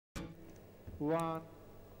1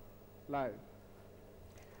 live.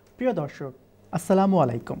 প্রিয় দর্শক, আসসালামু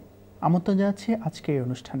আলাইকুম। আমন্ত্রণ জানাচ্ছি আজকের এই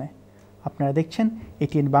অনুষ্ঠানে। আপনারা দেখছেন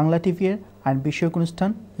এটিএন বাংলা টিভির আইন বিষয়ক অনুষ্ঠান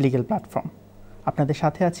লিগেল প্ল্যাটফর্ম। আপনাদের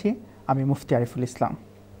সাথে আছি আমি মুফতি আরিফুল ইসলাম।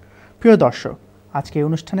 প্রিয় দর্শক, আজকে এই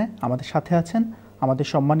অনুষ্ঠানে আমাদের সাথে আছেন আমাদের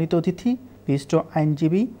সম্মানিত অতিথি বিশিষ্ট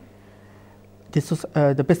আইনজীবী,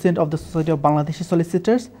 the President of the Society of Bangladeshi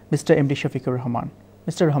Solicitors, Mr. M.D. Shafiqur Rahman.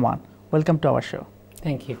 Mr. Rahman, welcome to our show.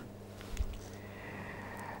 Thank you.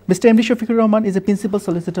 Mr. M.D. Shafiqur Rahman is a Principal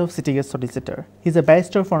Solicitor of City Gate Solicitor. He is a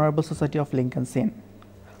Barrister of Honorable Society of Lincoln's Inn.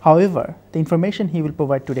 However, the information he will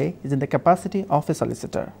provide today is in the capacity of a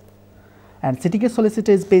solicitor. And City Gate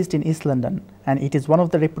Solicitor is based in East London, and it is one of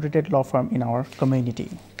the reputed law firm in our community.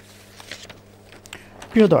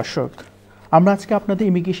 প্রিয় দর্শক, আমরা আজকে আপনাদের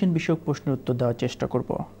immigration বিষয়ক প্রশ্নের উত্তর দেওয়ার চেষ্টা করব।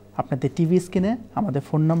 আপনাদের টিভি স্ক্রিনে আমাদের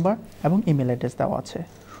ফোন নাম্বার এবং ইমেল অ্যাড্রেস দেওয়া আছে।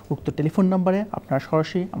 উক্ত টেলিফোন নাম্বারে আপনারা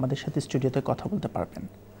সরাসরি আমাদের সাথে স্টুডিওতে কথা বলতে পারবেন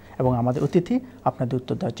এবং আমাদের অতিথি আপনাদের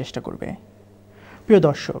উত্তর দেওয়ার চেষ্টা করবে। প্রিয়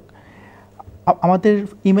দর্শক, আমাদের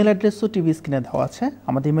ইমেল অ্যাড্রেসও টিভি স্ক্রিনে দেওয়া আছে।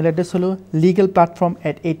 আমাদের ইমেল অ্যাড্রেস হলো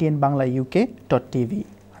legalplatform@atnbanglauk.tv।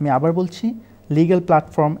 আমি আবার বলছি,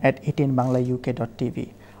 legalplatform@atnbanglauk.tv।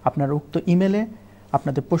 আপনারা উক্ত ইমেলে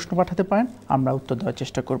আপনাদের প্রশ্ন পাঠাতে পারেন, আমরা উত্তর দেওয়ার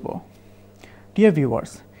চেষ্টা করব। Dear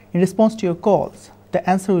viewers, in response to your calls, the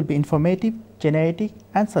answer will be informative, generative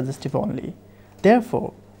and suggestive only. Therefore,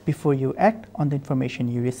 before you act on the information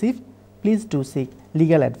you receive, please do seek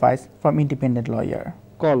legal advice from independent lawyer.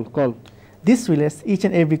 Call. This relates each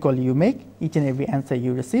and every call you make, each and every answer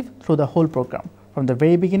you receive through the whole program, from the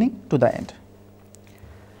very beginning to the end.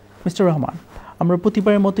 Mr. Rahman, আমরা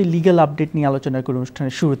প্রতিবারের মতো legal update নিয়ে আলোচনা করি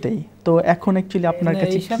অনুষ্ঠানের শুরুতেই। তো এখন অ্যাকচুয়ালি আপনার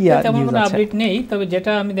কাছে কি নিউজ আছে? আপডেট নেই, তবে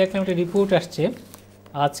যেটা আমি দেখলাম একটা রিপোর্ট আসছে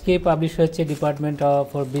আজকে, পাবলিশ হয়েছে department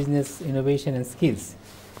for business innovation and skills.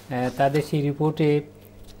 তাদের সেই রিপোর্টে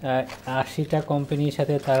 80টা কোম্পানির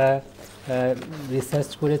সাথে তারা রিসার্চ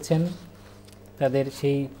করেছেন। তাদের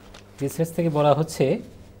সেই রিসার্চ থেকে বলা হচ্ছে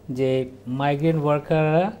যে migrant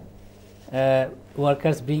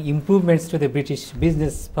workers bring improvements to the British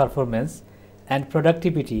business performance and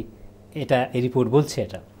productivity, এটা এই রিপোর্ট বলছে।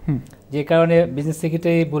 এটা যে কারণে বিজনেস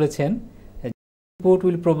সেক্রেটারি বলেছেন, report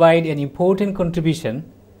will provide an important contribution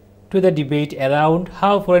to the debate around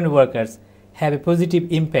how foreign workers have a positive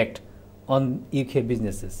impact on UK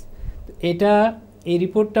businesses. এটা এই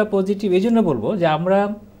রিপোর্টটা পজিটিভ এই জন্য বলবো যে আমরা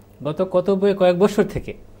গত কয়েক বছর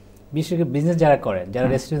থেকে বিশেষ করে বিজনেস যারা করেন, যারা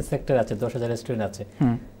রেস্টুরেন্ট সেক্টর আছে, 10,000 রেস্টুরেন্ট আছে,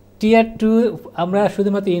 টিয়ার 2 আমরা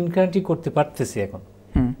শুধুমাত্র ইন কান্ট্রি করতে পারতেছি এখন।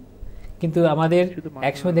 কিন্তু আমাদের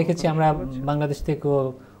একসময় দেখেছি আমরা বাংলাদেশ থেকে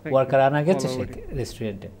ওয়ার্কার আনা গেছে সেই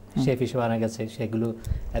রেস্টুরেন্টে, শেফ হিসেবে আনা গেছে, সেগুলো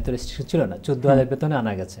এত রেস্ট্রিকশন ছিল না, 14,000 বেতনে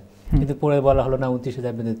আনা গেছে, কিন্তু পরে বলা হলো না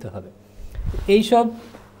 29,000 বেতন দিতে হবে। এইসব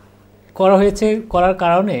করা হয়েছে, করার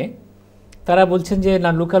কারণে তারা বলছেন যে না,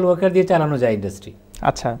 লোকাল ওয়ার্কার দিয়ে চালানো যায় ইন্ডাস্ট্রি।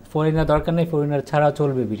 আচ্ছা, ফরেনার দরকার নেই, ফরেনার ছাড়া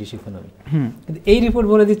চলবে ব্রিটিশ ইকোনমি। কিন্তু এই রিপোর্ট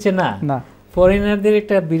বলে দিচ্ছে না, ফরেনারদের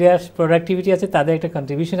একটা বিরাট প্রোডাক্টিভিটি আছে, তাদের একটা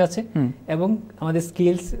কন্ট্রিবিউশন আছে, এবং আমাদের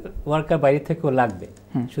স্কিলস ওয়ার্কার বাইরে থেকেও লাগবে,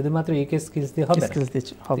 শুধুমাত্র ইউকে স্কিলস দিয়ে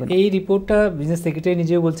হবে না। এই রিপোর্টটা বিজনেস সেক্রেটারি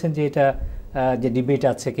নিজেও বলছেন যে এটা যে ডিবেট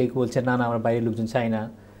আছে, কেউ বলছেন না আমরা বাইরের লোকজন চাই না,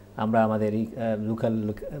 আমরা আমাদের লোকাল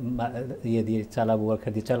ইয়ে দিয়ে চালাবো,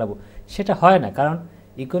 ওয়ার্কার দিয়ে চালাবো। সেটা হয় না, কারণ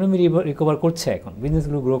ইকোনমি রিকভার করছে, এখন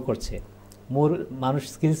বিজনেসগুলো গ্রো করছে, মোর মানুষ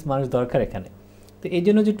দরকার এখানে। তো এই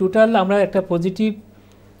জন্য যে টোটাল আমরা একটা পজিটিভ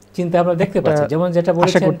চিন্তা আমরা দেখতে পাচ্ছি, যেমন যেটা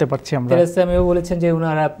তেরেসাও বলেছেন যে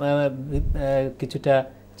ওনারা কিছুটা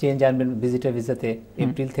চেঞ্জ আনবেন ভিজিটার ভিসাতে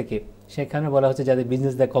এপ্রিল থেকে। সেখানে বলা হচ্ছে যাদের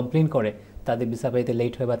বিজনেস দেয় কমপ্লেন করে, তাদের ভিসা পাইতে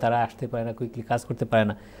লেট হয় বা তারা আসতে পারে না, কুইকলি কাজ করতে পারে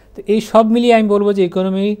না। তো এই সব মিলিয়ে আমি বলবো যে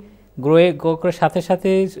ইকোনমি গ্রো করার সাথে সাথে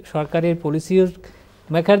সরকারের পলিসি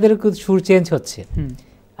মেকারদের সুর চেঞ্জ হচ্ছে।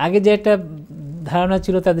 আগে যে একটা ধারণা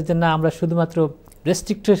ছিল তাদের জন্য আমরা শুধুমাত্র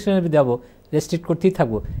রেস্ট্রিকশনে দেবো, রেস্ট্রিক্ট করতেই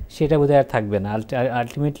থাকবো, সেটা বোধহয় আর থাকবে না।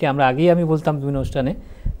 আলটিমেটলি আমি বলতাম বিভিন্ন অনুষ্ঠানে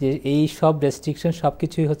যে এই সব রেস্ট্রিকশন সব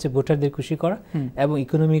কিছুই হচ্ছে ভোটারদের খুশি করা এবং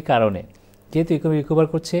ইকোনমির কারণে, যেহেতু ইকোনমি রিকভার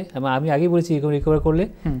করছে। আমি আগেই বলেছি ইকোনমি রিকভার করলে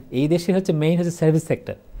এই দেশে হচ্ছে মেইন হচ্ছে সার্ভিস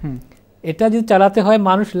সেক্টর, এটা যদি চালাতে হয়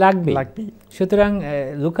মানুষ লাগবে, সুতরাং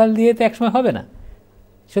লোকাল দিয়ে তো একসময় হবে না।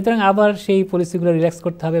 সুতরাং আবার সেই পলিসিগুলো রিল্যাক্স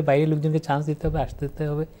করতে হবে, বাইরের লোকজনকে চান্স দিতে হবে, আসতে দিতে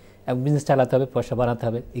হবে এবং বিজনেস চালাতে হবে, পয়সা বানাতে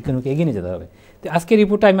হবে, ইকোনমিকে এগিয়ে নিয়ে যেতে হবে। তো আজকের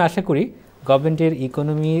রিপোর্টটা আমি আশা করি গভর্নমেন্টের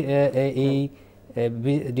ইকোনমি এই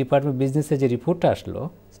ডিপার্টমেন্ট বিজনেসের যে রিপোর্টটা আসলো,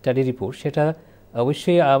 স্টাডি রিপোর্ট, সেটা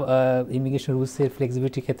অবশ্যই ইমিগ্রেশন রুলসের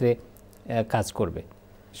ফ্লেক্সিবিলিটির ক্ষেত্রে কাজ করবে।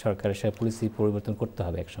 সরকারের সব পলিসি পরিবর্তন করতে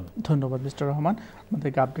হবে একসময়। ধন্যবাদ মিস্টার রহমান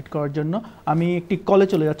আমাদেরকে আপডেট করার জন্য। আমি একটি কলে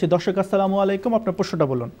চলে যাচ্ছি। দর্শক আসসালামু আলাইকুম, আপনার প্রশ্নটা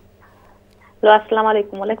বলুন। হ্যালো, আসসালামু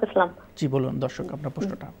আলাইকুম। ওয়ালাইকুম আসসালাম। জি বলুন দর্শক, আপনার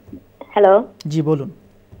প্রশ্নটা। হ্যালো, জি বলুন।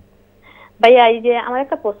 ভাইয়া এই যে আমার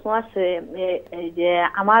একটা প্রশ্ন আছে, এই যে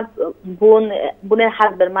আমার বোনের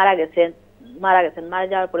হাজবেন্ড মারা গেছেন, মারা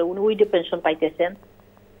যাওয়ার পরে উনি উইডো পেনশন পাইতেছেন।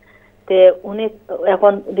 তে উনি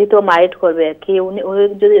এখন দ্বিতীয় ম্যারিড করবে কি, উনি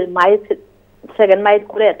যদি সেকেন্ড ম্যারিড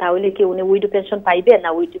করে তাহলে কি উনি উইডো পেনশন পাইবে না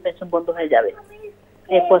উইডো পেনশন বন্ধ হয়ে যাবে?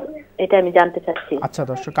 এটা আমি জানতে চাচ্ছি। আচ্ছা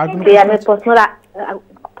দর্শক, আমি প্রশ্ন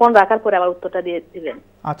ফোন রাখার পরে আবার উত্তরটা দিয়ে দিবেন।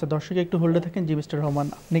 আচ্ছা দর্শক একটু হোল্ডে থাকেন। জি মিস্টার রহমান,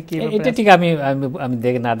 আপনি কি এটা ঠিক আমি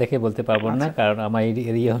না দেখে বলতে পারবো না, কারণ আমার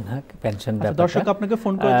এরিয়া না পেনশন ব্যাপারটা। দর্শক আপনাকে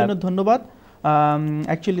ফোন করার জন্য ধন্যবাদ।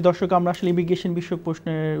 অ্যাকচুয়ালি দর্শক আমরা আসলে ইমিগ্রেশন বিষয়ক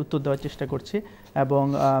প্রশ্নের উত্তর দেওয়ার চেষ্টা করছি এবং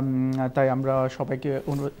তাই আমরা সবাইকে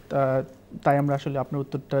তাই আমরা আসলে আপনার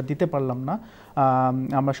উত্তরটা দিতে পারলাম না।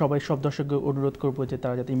 আমরা সব দর্শককে অনুরোধ করব যে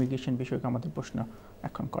তারা যাতে ইমিগ্রেশন বিষয়ক আমাদের প্রশ্ন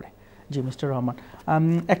এখন করে। জি মিস্টার রহমান,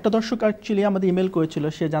 একটা দর্শক অ্যাকচুয়ালি আমাদের ইমেল করেছিল,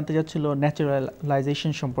 সে জানতে চাচ্ছিল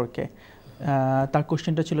ন্যাচারালাইজেশন সম্পর্কে। তার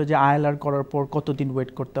কোশ্চেনটা ছিল যে আইএলআর করার পর কতদিন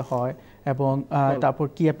ওয়েট করতে হয় এবং তারপর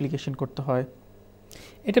কি অ্যাপ্লিকেশন করতে হয়।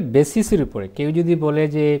 এটা বেসিসের উপরে, কেউ যদি বলে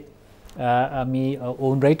যে আমি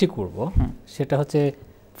ওন রাইটে করব, সেটা হচ্ছে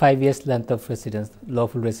 5 years length of residence,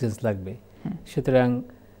 lawful residence লাগবে, সুতরাং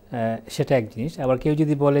সেটা এক জিনিস। আবার কেউ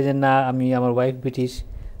যদি বলে যে না আমি আমার ওয়াইফ ব্রিটিশ,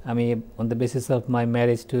 আমি on the basis of my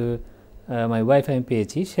marriage to my wife আমি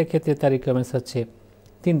পেয়েছি, সেক্ষেত্রে তার রিকোয়ারমেন্টস হচ্ছে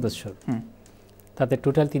 3 বছর। তাতে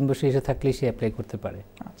টোটাল 3 বছর এসে থাকলেই সে অ্যাপ্লাই করতে পারে।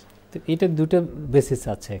 তো এটা দুটো বেসিস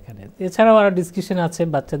আছে এখানে। এছাড়াও আরও ডিসকাশন আছে,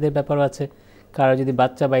 বাচ্চাদের ব্যাপারও আছে। কারো যদি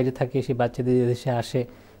বাচ্চা বাইরে থাকে, সেই বাচ্চাদের দেশে আসে,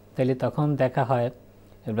 তাহলে তখন দেখা হয়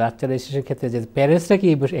বাচ্চা রেজিস্ট্রেশনের ক্ষেত্রে যে প্যারেন্টসরা কি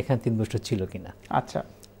এখানে 3 বছর ছিল কিনা, আচ্ছা,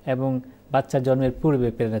 এবং বাচ্চা জন্মের পূর্বে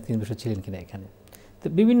প্যারেন্টরা 3 বছর ছিলেন কিনা এখানে। তো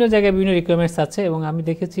বিভিন্ন জায়গায় বিভিন্ন রিকোয়ারমেন্টস আছে এবং আমি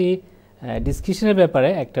দেখেছি ডিসকাশনের ব্যাপারে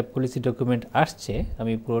একটা পলিসি ডকুমেন্ট আসছে,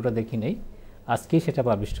 আমি পুরোটা দেখি নাই, আজকেই সেটা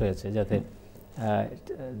পাবলিশ হয়েছে, যাতে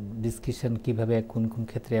ডিসকাশন কীভাবে কোন কোন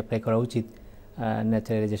ক্ষেত্রে অ্যাপ্লাই করা উচিত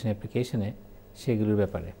ন্যাচারালাইজেশন অ্যাপ্লিকেশনে, সেগুলোর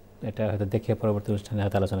ব্যাপারে এটা হয়তো দেখে পরবর্তী অনুষ্ঠানে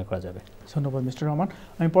হয়তো আলোচনা করা যাবে। ধন্যবাদ মিস্টার রহমান।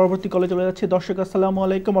 আমি পরবর্তী কলে চলে যাচ্ছি। দর্শক আসসালামু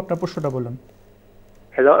আলাইকুম, আপনার প্রশ্নটা বলুন।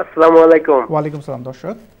 হ্যালো, আসসালামু আলাইকুম। ওয়ালাইকুম সালাম।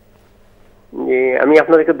 দর্শক আমি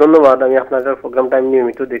আপনাদেরকে ধন্যবাদ, আমি আপনাদের প্রোগ্রামটা আমি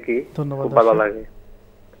নিয়মিত দেখি, ধন্যবাদ, খুব ভালো লাগে।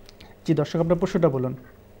 জি দর্শক আপনার প্রশ্নটা বলুন।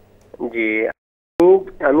 জি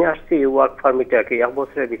আমি আসছি ওয়ার্ক পারমিটে আর কি 1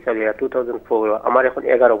 বছরের ভিসা লিয়া 2004, আমার এখন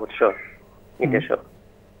 11 বছর বিদেশে।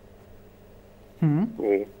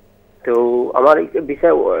 জি, তো আমার ভিসা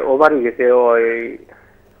ওভার হয়ে গেছে ওই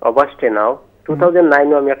অগস্টে নাও।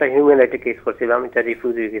 2009 আমি একটা হিউম্যান রাইটে কেস করছিলাম, এটা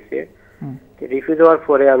রিফিউজ হয়ে গেছে। রিফিউজ হওয়ার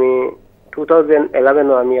পরে আমি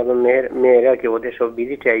 2011 আমি আমার মেয়ের আর কি ওদের সব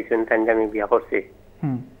ভিজিটে আইছেন, তাই আমি বিয়া করছি,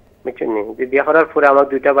 বুঝছেন নি? যে বিয়া করার পরে আমার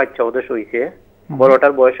 2টা বাচ্চা ওদের হয়েছে,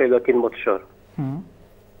 বড়টার বয়স হইল 3 বছর,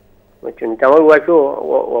 বুঝছেন? আমার ওয়াইফও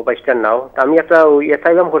বাচ্চার নাও। আমি একটা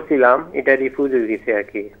অ্যাসাইলাম করছিলাম, এটা রিফিউজ হয়ে গেছে আর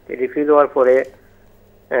কি। রিফিউজ হওয়ার পরে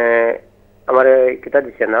আমার কিতা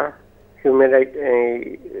দিছে না, হিউম্যান রাইট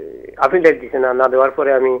আপিল দিছে না, না দেওয়ার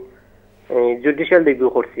পরে আমি জুডিশিয়াল রিভিউ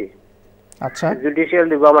করছি। আচ্ছা, জুডিশিয়াল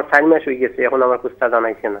রিভিউ আমার 4 মাস হয়ে গেছে, এখন আমার কুস্তা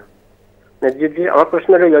জানাইছে না। আমার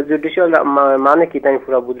প্রশ্ন রইল জুডিশিয়াল মানে কি, আমি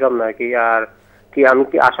পুরো বুঝলাম না কি, আর কি আমি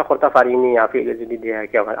কি আশা করতে পারিনি আপিলে যদি দেয়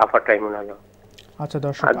কি আমার আফার টাইম না হলো। আচ্ছা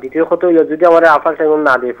দর্শক, আর দ্বিতীয় কথা হইল যদি আমার আফার টাইম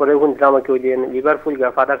না দেয়, পরে শুনছিলাম আমাকে ওই দিন লিভারপুল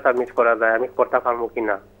ফাদার সাবমিট করা যায়, আমি করতে পারবো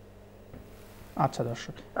কিনা। আচ্ছা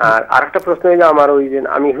দর্শক, আর আরেকটা প্রশ্ন হইলো আমার ওই যে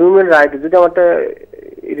আমি হিউম্যান রাইট যদি আমারটা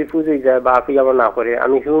রিফিউজ হয়ে যায় বা আপিল আমার না করে,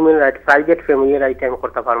 আমি human right private family right আমি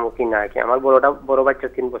করতে পারবো কিনা আর কি। আমার বড় বাচ্চা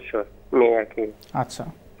 3 বছর, মেয়ে আর কি। আচ্ছা,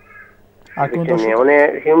 আর কোন মানে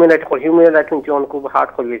হিউম্যান রাইট কিন্তু খুব হার্ড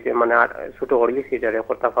করে গেছে, মানে ছোট করে গেছে, এটা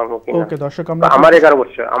করতে পারবো কিনা। ওকে দর্শক, আমরা আমার 11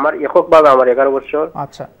 বছর, আমার এককভাবে আমার 11 বছর।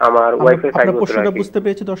 আচ্ছা, আমার ওয়াইফের 5 বছর। প্রশ্নটা বুঝতে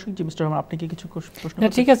পেরেছি দর্শক। জি মিস্টার রহমান, আপনি কি কিছু প্রশ্ন? না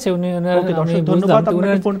ঠিক আছে, উনি ওকে দর্শক, ধন্যবাদ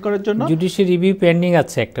আপনাকে ফোন করার জন্য। জুডিশিয়াল রিভিউ পেন্ডিং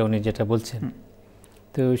আছে একটা, উনি যেটা বলছেন,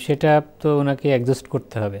 তো সেটা তো ওনাকে অ্যাডজাস্ট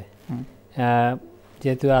করতে হবে।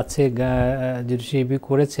 যেহেতু আছে জুডিশিয়াল রিভিউ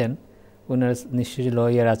করেছেন, ওনার নিশ্চয়ই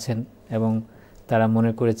লয়ার আছেন এবং তারা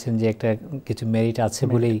মনে করেছেন যে একটা কিছু মেরিট আছে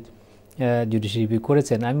বলেই জুডিশিয়াল রিভিউ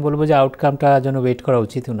করেছেন। আমি বলবো যে আউটকামটা যেন ওয়েট করা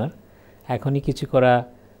উচিত ওনার, এখনই কিছু করা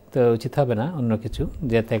তো উচিত হবে না, অন্য কিছু,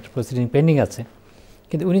 যেহেতু একটা প্রসিডিং পেন্ডিং আছে।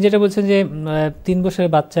 কিন্তু উনি যেটা বলছেন যে 3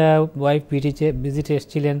 বছরের বাচ্চা, ওয়াইফ ভিজিটে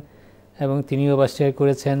এসেছিলেন এবং তিনিও বাচ্চা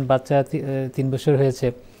করেছেন, বাচ্চা 3 বছর হয়েছে,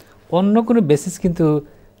 অন্য কোনো বেসিস কিন্তু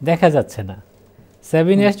দেখা যাচ্ছে না।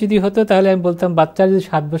 7 ইয়ার্স যদি হতো তাহলে আমি বলতাম বাচ্চা যদি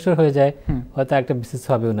 7 বছর হয়ে যায় হয়তো একটা বেসিস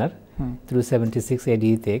হবে ওনার থ্রু 76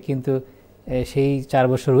 AD-তে, কিন্তু সেই 4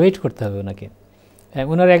 বছর ওয়েট করতে হবে ওনাকে।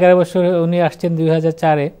 ওনার 11 বছর, উনি আসছেন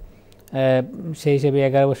 2004-এ, সেই হিসেবে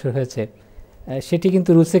 11 বছর হয়েছে। সেটি কিন্তু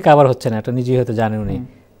রুলসে কাভার হচ্ছে না, এটা নিজেই হয়তো জানেন উনি,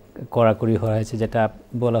 কড়াকড়ি হওয়া হয়েছে, যেটা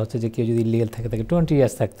বলা হচ্ছে যে কেউ যদি ইলিগাল থাকে তাকে 20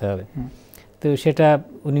 ইয়ার্স থাকতে হবে। তো সেটা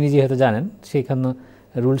উনি নিজে হয়তো জানেন, সেইখানে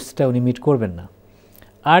রুলসটা উনি মিট করবেন না।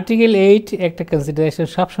 আর্টিকেল 8 একটা কনসিডারেশন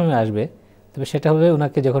সবসময় আসবে, তবে সেটা হবে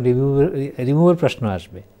ওনাকে যখন রিমুভের প্রশ্ন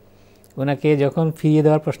আসবে, ওনাকে যখন ফিরিয়ে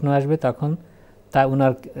দেওয়ার প্রশ্ন আসবে, তখন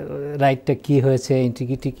ওনার রাইটটা কী হয়েছে,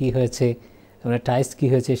 ইন্টিগ্রিটি কী হয়েছে, ওনার টাইস কী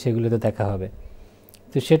হয়েছে, সেগুলো তো দেখা হবে।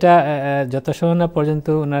 তো সেটা যত সময় না পর্যন্ত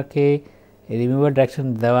ওনাকে রিমুভার ডাইরেকশন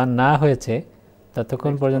দেওয়া না হয়েছে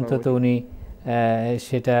ততক্ষণ পর্যন্ত তো উনি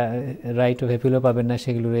সেটা রাইট অফ অ্যাপিলও পাবেন না।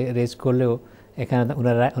 সেগুলো রেজ করলেও এখানে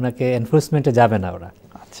ওনাকে এনফোর্সমেন্টে যাবে না ওরা।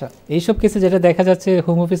 আচ্ছা, এইসব কেসে যেটা দেখা যাচ্ছে,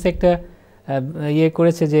 হোম অফিস একটা ইয়ে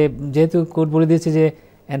করেছে যে যেহেতু কোর্ট বলে দিয়েছে যে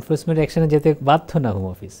এনফোর্সমেন্ট অ্যাকশনে যেতে বাধ্য না হোম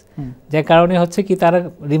অফিস, যার কারণে হচ্ছে কি তারা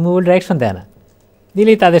রিমুভাল ডাইরেকশন দেয় না,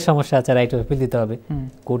 দিলেই তাদের সমস্যা আছে, রাইট অফ অ্যাপিল দিতে হবে,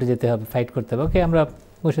 কোর্টে যেতে হবে, ফাইট করতে হবে। ওকে, আমরা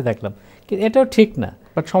বসে থাকলাম, কিন্তু এটাও ঠিক না।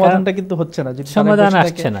 সমাধানটা কিন্তু হচ্ছে না, সমাধান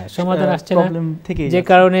আসছে না, যে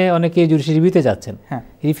কারণে অনেকে জুডিশিয়ারি রিভিউতে যাচ্ছেন,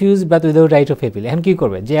 রিফিউজ বা উইদাউট রাইট অফ অ্যাপিল। এখন কি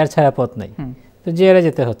করবে? জেআর ছাড়া পথ নাই, তো জেআরে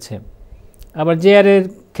যেতে হচ্ছে। আবার জেআরের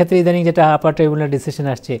ক্ষেত্রে ইদানিং যেটা আপার ট্রাইব্যুনাল ডিসিশন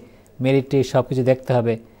আসছে, মেরিটে সব কিছু দেখতে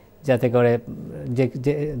হবে, যাতে করে যে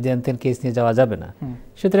জেনতেন কেস নিয়ে যাওয়া যাবে না।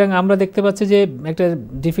 সুতরাং আমরা দেখতে পাচ্ছি যে একটা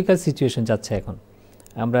ডিফিকাল্ট সিচুয়েশন যাচ্ছে এখন।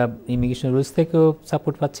 আমরা ইমিগ্রেশন রুলস থেকেও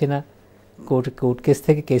সাপোর্ট পাচ্ছি না, কোর্ট কেস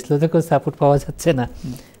থেকে, কেস ল থেকেও সাপোর্ট পাওয়া যাচ্ছে না।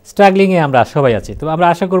 স্ট্রাগলিংয়ে আমরা সবাই আছি। তো আমরা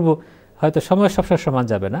আশা করব হয়তো সময় সবসময় সমান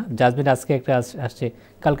যাবে না। জাজমেন্ট আজকে একটা আসছে,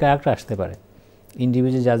 কালকে আরেকটা আসতে পারে।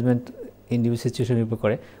 ইন্ডিভিজুয়াল জাজমেন্ট ইন্ডিভিজুয়াল সিচুয়েশনের উপর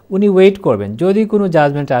করে উনি ওয়েট করবেন। যদি কোনো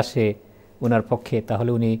জাজমেন্ট আসে ওনার পক্ষে,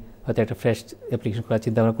 তাহলে উনি হয়তো একটা ফ্রেশ অ্যাপ্লিকেশন করার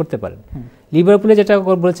চিন্তা ভাবনা করতে পারেন। লিভারপুলে যেটা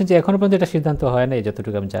বলেছেন যে এখনও পর্যন্ত এটা সিদ্ধান্ত হয় না,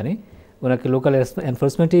 যতটুকু আমি জানি। ওনাকে লোকাল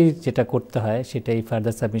এনফোর্সমেন্টই যেটা করতে হয়, সেটাই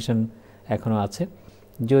ফার্দার সাবমিশন এখনও আছে।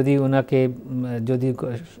 যদি ওনাকে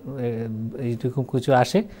এইরকম কিছু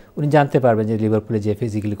আসে, উনি জানতে পারবেন যে লিভারপুলে যে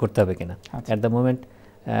ফিজিক্যালি করতে হবে কিনা। At the moment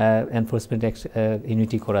enforcement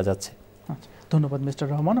unity করা যাচ্ছে। ধন্যবাদ মিস্টার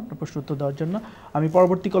রহমান আপনার প্রশ্ন উত্তর দেওয়ার জন্য। আমি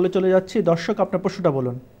পরবর্তী কলে চলে যাচ্ছি। দর্শক, আপনার প্রশ্নটা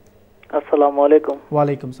বলুন। আসসালামু আলাইকুম।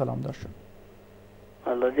 ওয়ালাইকুম সালাম। দর্শক,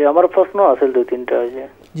 হ্যালো জি, আমার প্রশ্ন আছে 2-3টা।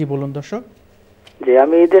 জি বলুন দর্শক। যে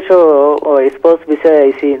আমি এই দেশে স্পোর্টস বিষয়ে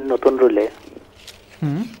আইছি নতুন রুলে।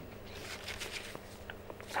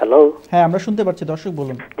 হ্যালো, হ্যাঁ আমরা শুনতে পাচ্ছি, দর্শক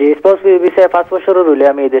বলুন। যে স্পোর্টস বিষয়ে 5 বছরের রুলে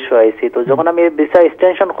আমি এই দেশে আইছি, তো যখন আমি ভিসা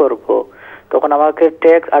এক্সটেনশন করব, তখন আমাকে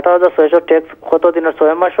ট্যাক্স 18,600 ট্যাক্স কত দিনের,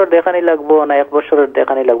 6 মাসের দেখানি লাগবো না 1 বছরের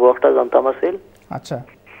দেখানি লাগবো, একটা জানতাম আছিল। আচ্ছা,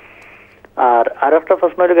 আর একটা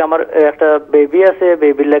প্রশ্ন হলো, আমার একটা বেবি আছে,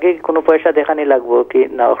 বেবির লাগে কোনো পয়সা দেখানি লাগবো কি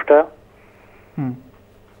না? একটা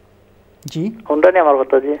জি কোনটা নিয়ে আমার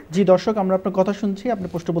কথা? জি দর্শক, আমরা আপনার কথা শুনছি, আপনি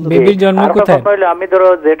প্রশ্ন বলতে। বেবির জন্ম কোথায়? আমি ধরো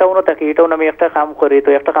যেটা উনি থাকি, এটা আমি একটা কাম করি, তো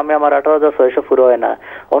একটা কামে আমার 18,600 পুরো হয় না।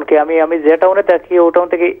 অনকে আমি যে টাউনে থাকি, ও টাউন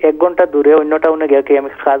থেকে 1 ঘন্টা দূরে অন্য টাউনে গিয়ে কি আমি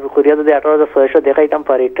কাজ করিয়া যদি 18,600 দেখাইতাম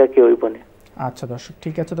পারি, এটা কি হইব না? আচ্ছা দর্শক,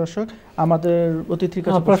 ঠিক আছে। দর্শক, আমাদের অতিথির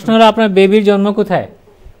কাছে প্রশ্ন হলো, আপনার বেবির জন্ম কোথায়?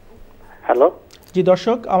 হ্যালো জি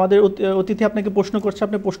দর্শক, আমাদের অতিথি আপনাকে প্রশ্ন করছে,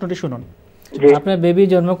 আপনি প্রশ্নটি শুনুন। আপনার বেবির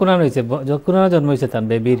জন্ম কোন হয়েছে? কোন জন্ম হয়েছে তার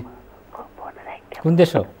বেবির? কোন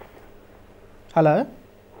দেশ? হ্যালো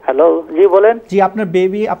হ্যালো, জি বলেন। জি, আপনার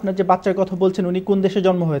বেবি, আপনার যে বাচ্চার কথা বলছেন, উনি কোন দেশে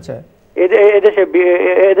জন্ম হয়েছে?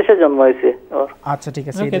 এদেশে জন্ম হয়েছে। আচ্ছা ঠিক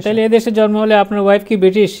আছে। ওকে, তাহলে এদেশে জন্ম হলে আপনার ওয়াইফ কি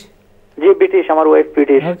ব্রিটিশ? জি ব্রিটিশ, আমার ওয়াইফ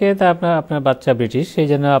ব্রিটিশ। ওকে, তা আপনার বাচ্চা ব্রিটিশ, সেই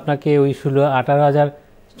জন্য আপনাকে ওই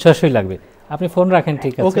 18,600 লাগবে। আপনি ফোন রাখেন,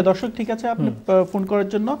 ঠিক আছে? ওকে দর্শক, ঠিক আছে, আপনি ফোন করার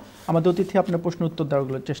জন্য আমাদের অতিথি আপনার প্রশ্ন উত্তর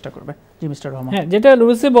দেওয়ার চেষ্টা করবে। জি মিস্টার রহমান। হ্যাঁ, যেটা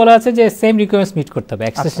রুলসে বলা আছে যে সেম রিকোয়ারমেন্টস মিট করতে হবে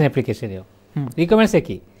এক্সটেনশন অ্যাপ্লিকেশনেও। রিকোয়ারমেন্টস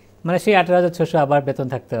কি? মানে সেই 18,600 আবার বেতন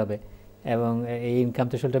থাকতে হবে এবং এই ইনকাম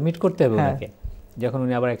থ্রেশহোল্ডটা মিট করতে হবে ওনাকে যখন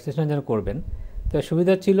উনি আবার এক্সটেনশন যেন করবেন। তো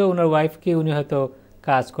সুবিধা ছিল ওনার ওয়াইফকে উনি হয়তো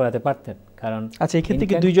কাজ করাতে পারতেন, কারণ আচ্ছা এই ক্ষেত্রে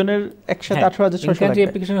কি দুইজনের একসাথে 18,600 লাগবে?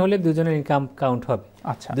 অ্যাপ্লিকেশন হলে দুজনের ইনকাম কাউন্ট হবে।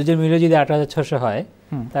 আচ্ছা, দুজন মিলে যদি 18,600 হয়,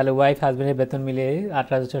 তাহলে ওয়াইফ হাজবেন্ডের বেতন মিলে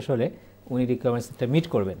 18,600 হলে উনি রিকোয়ারমেন্টসটা মিট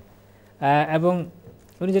করবেন। এবং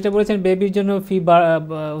উনি যেটা বলেছেন বেবির জন্য ফি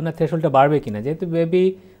ওনার থ্রেশহোল্ডটা বাড়বে কিনা, যেহেতু বেবি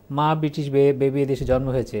মা ব্রিটিশ, বেবি দেশে জন্ম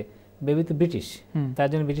হয়েছে, বেবি তো ব্রিটিশ, তার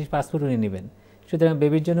জন্য ব্রিটিশ পাসপোর্ট উনি নেবেন। সুতরাং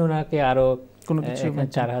বেবির জন্য ওনাকে আরও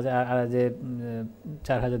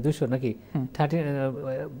 4,200 নাকি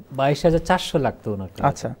 22,400 লাগতো ওনাকে।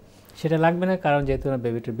 আচ্ছা, সেটা লাগবে না, কারণ যেহেতু ওনার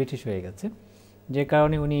বেবিটা ব্রিটিশ হয়ে গেছে, যে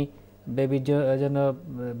কারণে উনি বেবির জন্য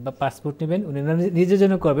পাসপোর্ট নেবেন, উনি নিজের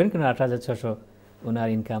জন্য করবেন, কিন্তু 18,600 ওনার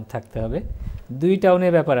ইনকাম থাকতে হবে। 2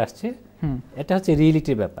 টাউনের ব্যাপার আসছে, এটা হচ্ছে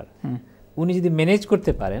রিয়েলিটির ব্যাপার। উনি যদি ম্যানেজ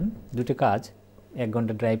করতে পারেন দুটো কাজ 1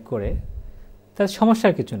 ঘন্টা ড্রাইভ করে, তার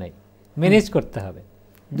সমস্যার কিছু নাই। ম্যানেজ করতে হবে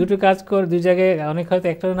দুটো কাজ করে, 2 জায়গায় অনেক হয়তো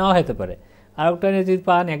একটা নাও হতে পারে, আর একটা যদি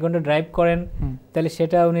পান 1 ঘন্টা ড্রাইভ করেন, তাহলে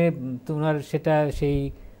সেটা উনি ওনার সেটা সেই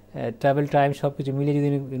ট্রাভেল টাইম সব কিছু মিলে যদি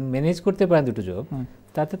ম্যানেজ করতে পারেন দুটো জব,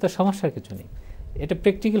 তাতে তো সমস্যার কিছু নেই। এটা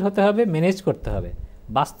প্র্যাকটিক্যাল হতে হবে, ম্যানেজ করতে হবে,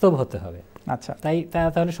 বাস্তব হতে হবে। আচ্ছা,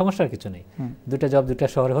 তাহলে সমস্যার কিছু নেই। দুটা জব দুটা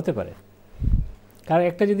শহরে হতে পারে। কারণ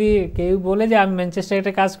একটা যদি কেউ বলে যে আমি ম্যানচেস্টারে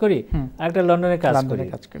একটা কাজ করি আর একটা লন্ডনে কাজ করি,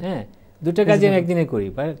 হ্যাঁ, দুটো কাজই আমি একদিনে করি,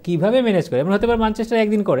 কিভাবে ম্যানেজ করে? এমন হতে পারে ম্যানচেস্টারে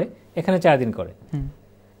একদিন করে, এখানে 4 দিন করে।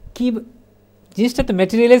 কি জিনিসটা তো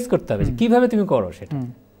ম্যাটেরিয়ালাইজ করতে হবে, কিভাবে তুমি করো সেটা,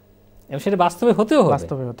 এবং সেটা বাস্তবে হতেও হবে,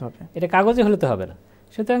 এটা কাগজে হলে তো হবে না।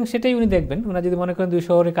 সুতরাং সেটাই উনি দেখবেন। ওনারা যদি মনে করেন 2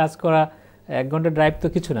 শহরে কাজ করা 1 ঘন্টা ড্রাইভ তো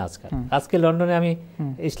কিছু না আজকাল। আজকে লন্ডনে আমি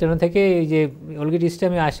ইস্ট লন্ডন থেকে এই যে ওলগেট ইস্টে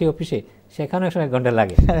আমি আসি অফিসে, সেখানেও 1 ঘন্টা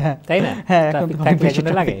লাগে, তাই না? ট্রাফিক থাকলে 1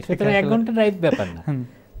 ঘন্টা লাগে। সুতরাং 1 ঘন্টা ড্রাইভ ব্যাপার না।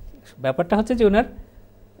 ব্যাপারটা হচ্ছে যে ওনার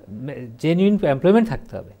জেনুইন এমপ্লয়মেন্ট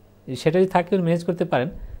থাকতে হবে। সেটা যদি থাকে উনি ম্যানেজ করতে পারেন,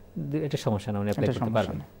 এটা সমস্যা না, উনি অ্যাপ্লাই করতে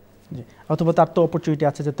পারবেন। অথবা তার তো অপরচুনিটি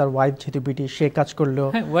আছে যে তার ওয়াইফ যেহেতু ব্রিটিশ, সে কাজ করলেও,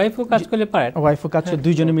 হ্যাঁ, ওয়াইফও কাজ করলে পারে, ওয়াইফও কাজ করে,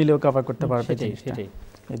 দুইজনে মিলেও কভার করতে পারবে। সেটাই।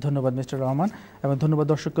 ধন্যবাদ মিস্টার রহমান, এবং ধন্যবাদ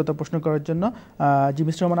দর্শককে প্রশ্ন করার জন্য। জি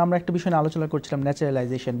মিস্টার রহমান, আমরা একটা বিষয় নিয়ে আলোচনা করছিলাম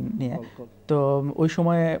ন্যাচারালাইজেশন নিয়ে। তো ওই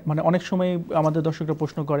সময়ে মানে অনেক সময় আমাদের দর্শকরা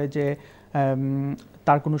প্রশ্ন করে যে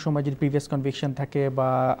তার কোনো সময় যদি প্রিভিয়াস কনভিকশন থাকে বা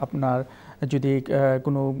আপনার যদি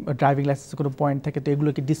কোনো ড্রাইভিং লাইসেন্সের কোনো পয়েন্ট থাকে, তো এগুলো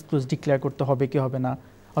কি ডিক্লেয়ার করতে হবে কি হবে না,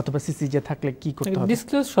 অথবা সিসিজে থাকলে কি করতে হবে?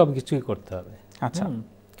 ডিসক্লোজ সব কিছুই করতে হবে। আচ্ছা,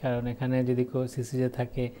 কারণ এখানে যদি কেউ সিসিজে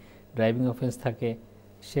থাকে, ড্রাইভিং অফেন্স থাকে,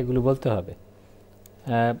 সেগুলো বলতে হবে।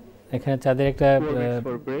 এখানে তাদের একটা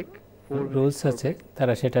রুলস আছে,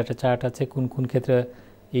 তারা সেটা একটা চার্ট আছে কোন কোন ক্ষেত্রে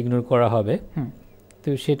ইগনোর করা হবে। তো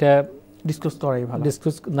সেটা ডিসক্লোজ করাই ভালো,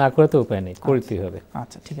 ডিসক্লোজ না করে তো উপায় নেই, করতেই হবে।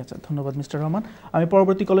 আচ্ছা, ঠিক আছে, ধন্যবাদ মিস্টার রহমান। আমি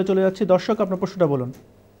পরবর্তী কলে চলে যাচ্ছি। দর্শক, আপনার প্রশ্নটা বলুন।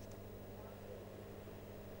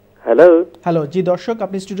 হ্যালো, জি দর্শক,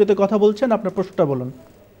 আপনি স্টুডিওতে কথা বলছেন, আপনার প্রশ্নটা বলুন।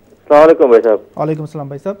 আসসালামু আলাইকুম ভাই সাহেব। ওয়ালাইকুম আসসালাম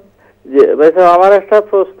ভাই সাহেব। জি ভাই সাহেব, আমার একটা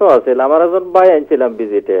প্রশ্ন আছে। আমার একজন ভাই আনছিলাম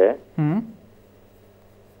ভিজিটে।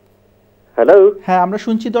 হ্যালো, হ্যাঁ আমরা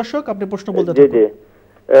শুনছি দর্শক, আপনি প্রশ্ন বলতে থাকুন। জি জি,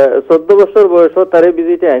 14 বছর বয়স, তারে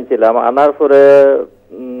ভিজিটে আনছিলাম। আনার পরে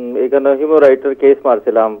এখানে হিউম্যান কেস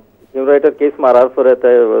মারছিলাম। হিউম্যান কেস মারার পরে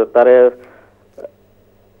তারে,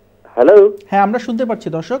 হ্যালো, হ্যাঁ আমরা শুনতে পাচ্ছি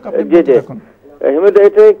দর্শক, আপনি বলতে থাকুন। হিউম্যান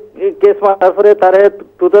কেস মারার পরে তারে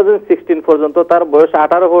 2016 পর্যন্ত, তার বয়স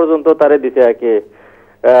 18 পর্যন্ত তারে দিছে আর কি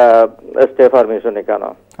স্টে পারমিশন এখানে।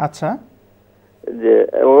 আচ্ছা, যে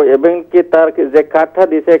এবং কি তার যে কার্ডটা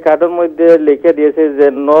দিয়েছে, কার্ডের মধ্যে লিখে দিয়েছে যে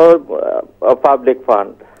নো পাবলিক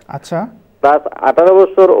ফান্ড। আচ্ছা, প্লাস 18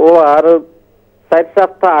 বছর ও আর 4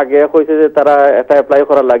 সপ্তাহ আগে কইছে যে তারা এটা অ্যাপ্লাই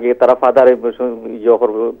করার লাগে, তারা ফাদার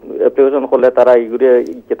অ্যাপ্লিকেশন করলে তারা এগুলি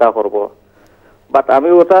কেতা করব। বাট আমি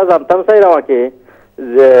ওটা জানতাম চাই আমাকে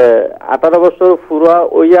যে 18 বছর পুরা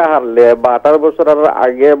ওইয়া হারলে বা 18 বছর আর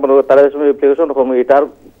আগে তারা অ্যাপ্লিকেশন করবো, এটার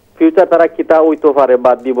ফিউচার তারা কিতা হইতে পারে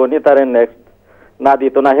বা দিবনি তারে নেক্সট না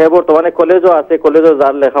দিত না। হে বর্তমানে কলেজও আছে, কলেজও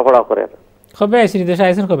যার লেখাপড়া করে। কবে আসেন দেশে?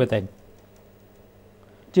 আইছেন কবে? তাই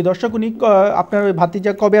জি দর্শক, উনি আপনার ওই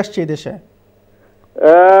ভাতিজা কবে আসছে এই দেশে?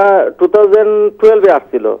 2012 এ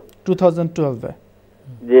আসছিল। 2012 এ?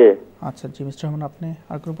 জি। আচ্ছা জি মিস্টার রহমান, আপনি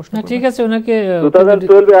আর কোনো প্রশ্ন? ঠিক আছে, ওনাকে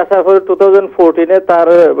 2012 এ আসার পরে 2014 এ তার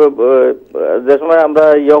যে সময় আমরা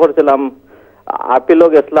করছিলাম, আপিলও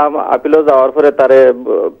গেছিলাম। আপিলও যাওয়ার পরে তারে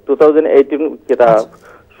 2018 কেটা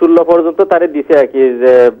 16 পর্যন্ত তারে দিছে আর কি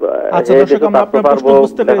যে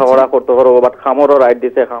লেখাপড়া করতে পারবো, বাট খামরও রাইট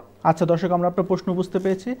দিছে। আচ্ছা দর্শক, আমরা আপনার প্রশ্ন বুঝতে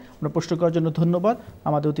পেরেছি। আপনার প্রশ্ন করার জন্য ধন্যবাদ।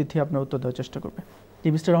 আমাদের অতিথি আপনার উত্তর দেওয়ার চেষ্টা করবে। জি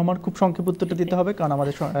মিস্টার রহমান, খুব সংক্ষেপে উত্তরটা দিতে হবে, কারণ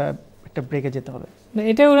আমাদের একটা ব্রেকে যেতে হবে।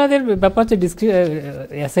 এটা ওনাদের ব্যাপার হচ্ছে,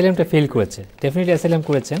 অ্যাসাইলামটা ফেল করেছে, ডেফিনেটলি অ্যাসাইলাম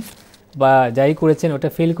করেছেন বা যাই করেছেন ওটা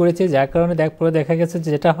ফেল করেছে, যার কারণে পরে দেখা গেছে যে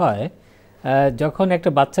যেটা হয়, যখন একটা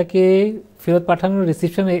বাচ্চাকে ফেরত পাঠানোর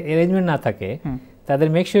রিসিপশন অ্যারেঞ্জমেন্ট না থাকে, তাদের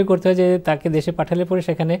মেক শিওর করতে হয় যে তাকে দেশে পাঠালে পরে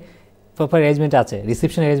সেখানে প্রপার অ্যারেঞ্জমেন্ট আছে,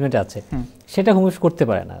 রিসিপশন অ্যারেঞ্জমেন্ট আছে। সেটা হুমুস করতে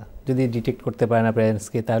পারে না, যদি ডিটেক্ট করতে পারে না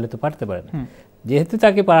প্যারেন্টসকে, তাহলে তো পারতে পারে না। যেহেতু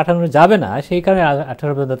তাকে পাঠানো যাবে না, সেই কারণে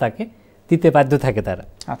 18 পর্যন্ত তাকে দিতে বাধ্য থাকে তারা।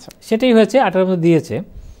 আচ্ছা, সেটাই হয়েছে, 18 পর্যন্ত দিয়েছে।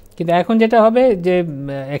 কিন্তু এখন যেটা হবে যে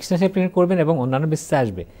এক্সটেনশন প্রিন্ট করবেন এবং অন্যান্য বেসিসে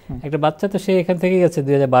আসবে। একটা বাচ্চা তো সে এখান থেকে গেছে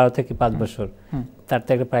 2012 থেকে 5 বছর, তার তো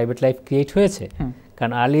একটা প্রাইভেট লাইফ ক্রিয়েট হয়েছে।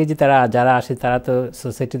 কারণ আর্লি যে যারা আসে তারা তো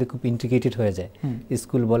সোসাইটিতে খুব ইন্টিগ্রেটেড হয়ে যায়,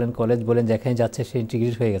 স্কুল বলেন কলেজ বলেন যেখানে যাচ্ছে সে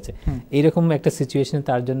ইন্টিগ্রেটেড হয়ে গেছে। এইরকম একটা সিচুয়েশনে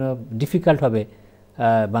তার জন্য ডিফিকাল্ট হবে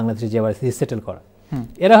বাংলাদেশে যে আবার রিসেটেল করা।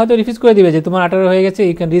 এরা হয়তো রিফিউজ করে দিবে যে তোমার 18 হয়ে গেছে,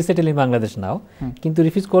 ইউ ক্যান রিসেটেল ইন বাংলাদেশ নাও, কিন্তু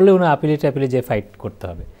রিফিউজ করলে ওনার আপিলে যে ফাইট করতে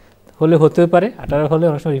হবে। হলে হতেও পারে, 18 হলে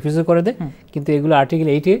অনেক সময় রিফিউজও করে দেয়, কিন্তু এগুলো আর্টিকেল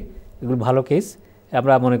 8-এ এগুলো ভালো কেস,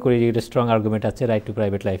 আমরা মনে করি যে এটা স্ট্রং আর্গুমেন্ট আছে রাইট টু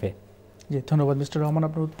প্রাইভেট লাইফে। জি ধন্যবাদ মিস্টার রহমান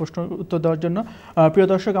আপনার প্রশ্ন উত্তর দেওয়ার জন্য। প্রিয়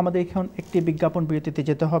দর্শক, আমাদের এখন একটি বিজ্ঞাপন বিরতিতে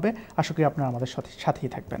যেতে হবে। আশা করি আপনারা আমাদের সাথেই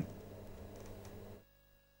থাকবেন।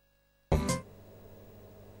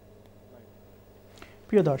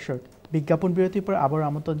 প্রিয় দর্শক, বিজ্ঞাপন বিরতির পর আবার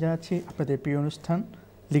আমন্ত্রণ জানাচ্ছি আপনাদের প্রিয় অনুষ্ঠান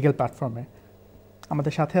লিগ্যাল প্ল্যাটফর্মে।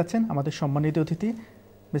 আমাদের সাথে আছেন আমাদের সম্মানিত অতিথি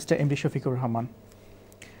mister MD Shafiqur Rahman.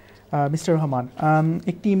 Mister Rahman,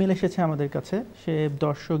 একটি ইমেল এসেছে আমাদের কাছে, সে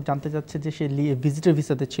দর্শক জানতে চাচ্ছে যে সে ভিজিটর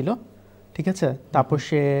ভিসাতে ছিল, ঠিক আছে, তারপর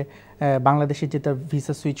সে বাংলাদেশে যে তার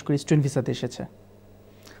ভিসা সুইচ করে স্টুডেন্ট ভিসাতে এসেছে।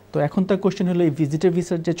 তো এখন তার কোশ্চেন হলো, এই ভিজিটর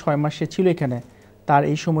ভিসার যে 6 মাস সে ছিল এখানে, তার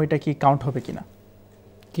এই সময়টা কি কাউন্ট হবে কিনা?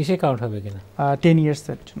 কিসে কাউন্ট হবে কিনা? 10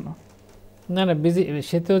 ইয়ার্সের জন্য। না না,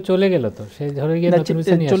 সে তো চলে গেল, তো সে ধরে গিয়ে নতুন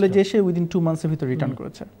ভিসা নিয়ে চলে যে সে উইদিন 2 মান্থসের ভিতর রিটার্ন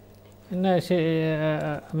করেছে। না, সে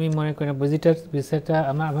আমি মনে করি না ভিজিটার ভিসাটা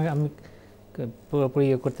আমি পুরোপুরি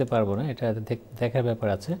করতে পারবো না, এটা দেখার ব্যাপার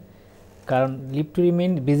আছে। কারণ লিভ টু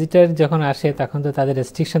রিমেইন ভিজিটার যখন আসে তখন তো তাদের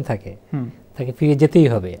রেস্ট্রিকশন থাকে, তাকে ফিরে যেতেই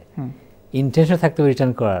হবে, ইন্টেনশন থাকতে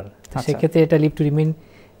রিটার্ন করার। সেক্ষেত্রে এটা লিভ টু রিমেইন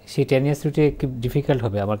সেই 10 ইয়ার্স রুটে একটু ডিফিকাল্ট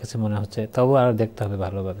হবে আমার কাছে মনে হচ্ছে, তবু আরও দেখতে হবে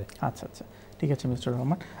ভালোভাবে। আচ্ছা আচ্ছা, ঠিক আছে মিস্টার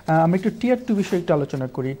রহমান। আমরা একটু টিয়ার 2 বিষয়ে একটু আলোচনা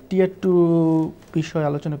করি। টিয়ার 2 বিষয়ে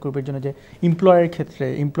আলোচনা করবার জন্য যে এমপ্লয়ারের ক্ষেত্রে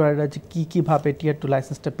এমপ্লয়াররা যে কীভাবে টিয়ার 2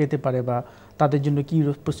 লাইসেন্সটা পেতে পারে বা তাদের জন্য কী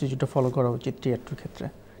প্রসিডিউরটা ফলো করা উচিত টিয়ার 2 ক্ষেত্রে,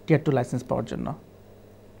 টিয়ার 2 লাইসেন্স পাওয়ার জন্য।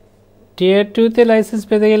 টিয়ার 2তে লাইসেন্স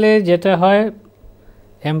পেতে গেলে যেটা হয়,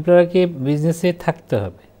 এমপ্লয়ারকে বিজনেসে থাকতে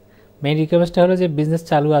হবে। মেইন রিকোয়ারমেন্টটা হলো যে বিজনেস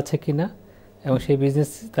চালু আছে কিনা, এবং সেই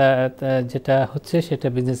বিজনেস যেটা হচ্ছে সেটা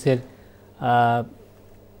বিজনেসের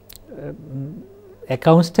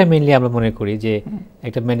অ্যাকাউন্টসটা মেইনলি আমরা মনে করি যে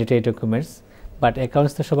একটা ম্যান্ডেটরি ডকুমেন্টস। বাট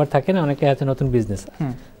অ্যাকাউন্টস তো সবার থাকে না, অনেকে আছে নতুন বিজনেস,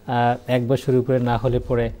 একবার শুরু করে না হলে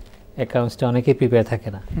পরে অ্যাকাউন্টসটা অনেকেই প্রিপেয়ার থাকে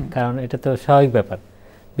না, কারণ এটা তো স্বাভাবিক ব্যাপার।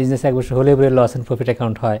 বিজনেস 1 বছর হলে পরে লস অ্যান্ড প্রফিট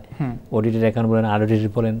অ্যাকাউন্ট হয়, অডিটেড অ্যাকাউন্ট বলেন,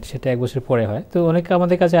 আনঅডিটেড বলেন, সেটা 1 বছর পরে হয়। তো অনেকে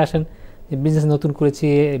আমাদের কাছে আসেন যে বিজনেস নতুন করেছি,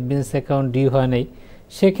 বিজনেস অ্যাকাউন্ট ডিউ হয় নাই।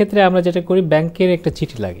 সেক্ষেত্রে আমরা যেটা করি, ব্যাংকের একটা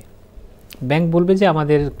চিঠি লাগে। ব্যাংক বলবে যে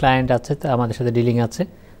আমাদের ক্লায়েন্ট আছে, আমাদের সাথে ডিলিং আছে,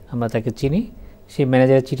 আমরা তাকে চিনি, সেই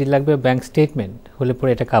ম্যানেজারের চিঠি লাগবে, ব্যাংক স্টেটমেন্ট হলে পরে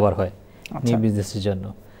এটা কাভার হয় নিউ বিজনেসের জন্য।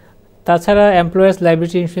 তাছাড়া এমপ্লয়ার্স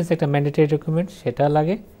লাইবিলিটি ইন্স্যুরেন্স একটা ম্যান্ডেটরি ডকুমেন্ট, সেটা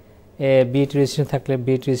লাগে। বিএড রেজিস্ট্রেশন থাকলে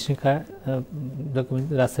B Ed registration document,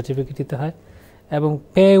 rushed certificate দিতে হয়। এবং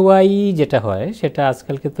পেওয়াই যেটা হয়, সেটা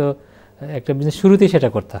আজকালকে তো একটা বিজনেস শুরুতেই সেটা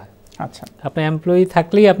করতে হয়। আচ্ছা, আপনার এমপ্লয়ি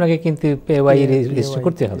থাকলেই আপনাকে কিন্তু পেওয়াই রেজিস্টার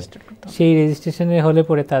করতে হবে। সেই রেজিস্ট্রেশনে হলে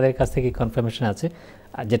পরে তাদের কাছ থেকে কনফার্মেশন আছে,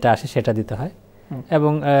 যেটা আসে সেটা দিতে হয়,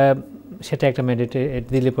 এবং সেটা একটা ম্যান্ডেটরি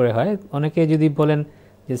দিলে পরে হয়। অনেকে যদি বলেন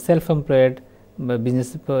যে সেলফ এমপ্লয়েড বা বিজনেস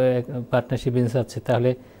পার্টনারশিপ বিজনেস আছে,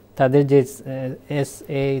 তাহলে তাদের যে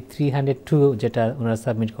SA-302 যেটা ওনারা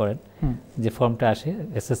সাবমিট করেন, যে ফর্মটা আসে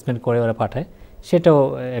অ্যাসেসমেন্ট করে ওরা পাঠায়, সেটাও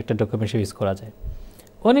একটা ডকুমেন্ট ইউজ করা যায়।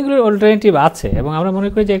 অনেকগুলো অল্টারনেটিভ আছে, এবং আমরা মনে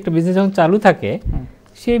করি যে একটা বিজনেস যখন চালু থাকে,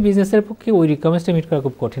 সেই বিজনেসের পক্ষে ওই রিকোয়ারমেন্টসটা মিট করা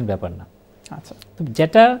খুব কঠিন ব্যাপার না। আচ্ছা,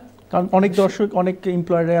 যেটা কারণ অনেক দর্শক, অনেক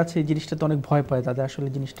এমপ্লয়াররা আছে এই জিনিসটা তো অনেক ভয় পায়, তাদের আসলে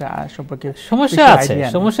জিনিসটা সম্পর্কে সমস্যা আছে।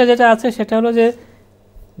 সমস্যা যেটা আছে সেটা হলো যে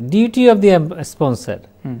ডিউটি অফ দি স্পন্সর।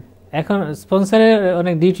 এখন স্পন্সরের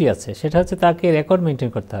অনেক ডিউটি আছে, সেটা হচ্ছে তাকে রেকর্ড মেনটেন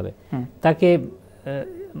করতে হবে, তাকে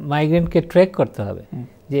মাইগ্রেন্টকে ট্র্যাক করতে হবে,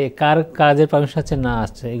 যে কার কাজের পারমিশন আছে না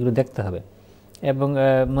আসছে, এগুলো দেখতে হবে, এবং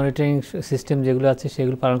মনিটরিং সিস্টেম যেগুলো আছে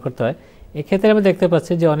সেগুলো পালন করতে হয়। এক্ষেত্রে আমরা দেখতে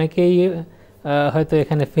পাচ্ছি যে অনেকেই হয়তো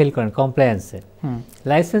এখানে ফেল করেন কমপ্লায়েন্সে।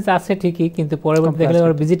 লাইসেন্স আছে ঠিকই, কিন্তু পরবর্তী দেখলে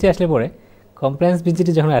ওরা ভিজিটে আসলে পরে, কমপ্লায়েন্স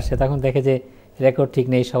ভিজিটে যখন আসে তখন দেখে যে রেকর্ড ঠিক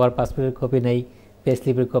নেই, সবার পাসপোর্টের কপি নেই, পে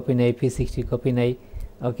স্লিপের কপি নেই, P60 কপি নেই।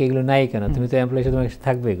 ওকে, এগুলো নাই কেন? তুমি তো এমপ্লয়ি, তোমার কাছে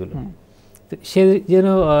থাকবে এগুলো। তো সে যেন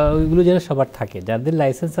ওইগুলো যেন সবার থাকে, যাদের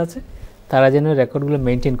লাইসেন্স আছে তারা যেন রেকর্ডগুলো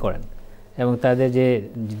মেনটেন করেন, এবং তাদের যে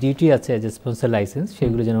ডিউটি আছে যে স্পন্সর লাইসেন্স,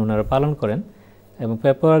 সেগুলো যেন ওনারা পালন করেন। এবং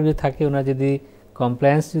পেপার যদি থাকে, ওনার যদি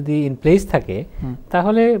কমপ্লায়েন্স যদি ইন প্লেস থাকে,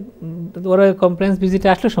 তাহলে ওরা কমপ্লায়েন্স ভিজিটে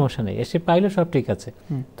আসলে সমস্যা নেই, এসে পাইলে সব ঠিক আছে,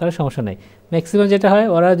 তাহলে সমস্যা নেই। ম্যাক্সিমাম যেটা হয়,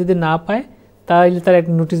 ওরা যদি না পায় তাহলে তারা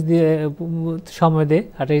একটা নোটিশ দিয়ে সময় দেয়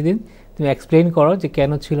 28 দিন, তুমি এক্সপ্লেইন করো যে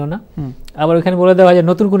কেন ছিল না। আবার ওইখানে বলে দেওয়া হয় যে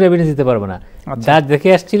নতুন কোনো এভিডেন্স দিতে পারবো না, যা দেখে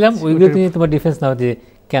আসছিলাম ওইগুলো তুমি তোমার ডিফেন্স নাও যে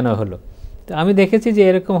কেন হলো। তো আমি দেখেছি যে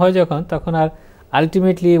এরকম হয় যখন, তখন আর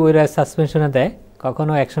আলটিমেটলি ওইরা সাসপেনশনে দেয়,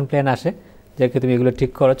 কখনো অ্যাকশন প্ল্যান আসে যে তুমি এগুলো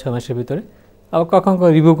ঠিক করো 6 মাসের ভিতরে, আবার কখন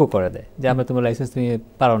রিভিউও করে দেয় যে আমরা তোমার লাইসেন্স তুমি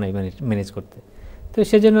পারো নাই ম্যানেজ করতে। তো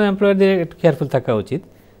সেজন্য এমপ্লয়ারদের একটু কেয়ারফুল থাকা উচিত।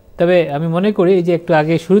 তবে আমি মনে করি যে একটু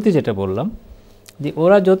আগে শুরুতে যেটা বললাম, যে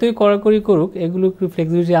ওরা যতই কড়াকড়ি করুক, এগুলো একটু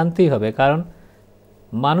ফ্লেক্সিবিলিটি আনতেই হবে, কারণ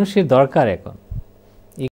মানুষের দরকার এখন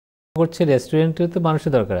করছে, রেস্টুরেন্টেও তো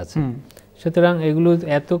মানুষের দরকার আছে। সুতরাং এগুলো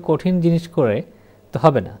এত কঠিন জিনিস করে তো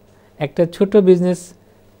হবে না। একটা ছোট বিজনেস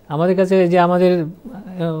আমাদের কাছে, যে আমাদের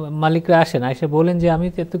মালিকরা আসেন, এসে বলেন যে আমি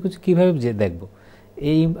এত কিছু কীভাবে দেখবো,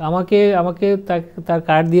 এই আমাকে তার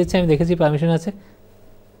কার্ড দিয়েছে, আমি দেখেছি পারমিশন আছে,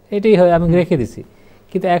 এটাই হয়, আমি রেখে দিছি।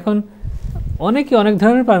 কিন্তু এখন অনেকে অনেক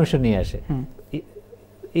ধরনের পারমিশন নিয়ে আসে,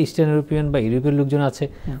 ইস্টার্ন ইউরোপিয়ান বা ইউরোপীয় লোকজন আছে,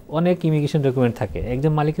 অনেক ইমিগ্রেশন ডকুমেন্ট থাকে,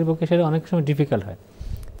 একজন মালিকের পক্ষে সেটা অনেক সময় ডিফিকাল্ট হয়।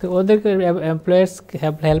 তো ওদেরকে এমপ্লয়ার্স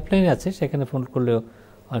হেল্পলাইন আছে, সেখানে ফোন করলেও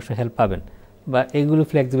অনেক সময় হেল্প পাবেন, বা এগুলো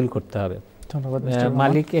ফ্লেক্সিবল করতে হবে।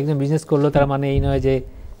 মালিক একজন বিজনেস করলো তার মানে এই নয় যে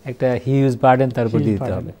একটা হিউজ বার্ডেন তার উপর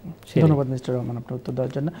দিতে হবে। ধন্যবাদ মিস্টার রহমান আপনার উত্তর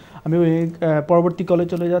দেওয়ার জন্য। আমি পরবর্তী কলে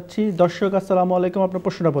চলে যাচ্ছি। দর্শক আসসালামু আলাইকুম, আপনার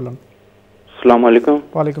প্রশ্নটা বলুন। আসসালামু আলাইকুম।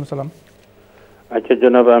 ওয়ালাইকুম সালাম। আচ্ছা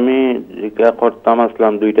জনাব, আমি জিজ্ঞাসা করতাম,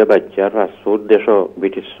 আসলাম দুইটা বাচ্চার পাসপোর্ট দেশ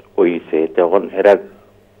ব্রিটিশ হইছে, তখন এরা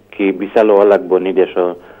কি ভিসা লওয়া লাগবো নি দেশ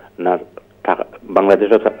না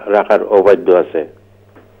বাংলাদেশে রাখার অবাধ্য আছে?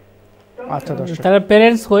 আচ্ছা দর্শক, তারা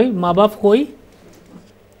প্যারেন্টস কই, মা বাপ কই?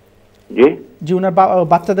 জি জি, ওনার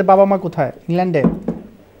বাচ্চাদের বাবা মা কোথায়? ইংল্যান্ডে?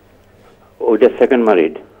 ওইটা সেকেন্ড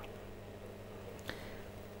ম্যারিড।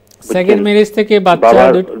 সেকেন্ড ম্যারেজ থেকে বাচ্চা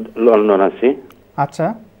লন্ডন আছে। আচ্ছা,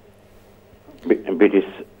 ব্রিটিশ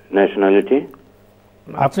ন্যাশনালিটি।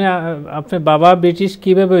 আপনি বাবা ব্রিটিশ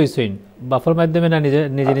কিভাবে হইছেন? বাফার মাধ্যমে না নিজে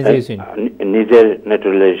নিজে হইছেন? নিজের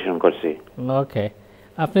ন্যাচারালাইজেশন করছি। ওকে,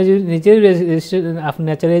 আপনি যদি নিজের আপনি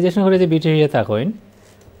ন্যাচারালাইজেশন করে যে ব্রিটিশ হয়ে থাকেন,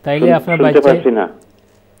 তাইলে আপনার বাচ্চা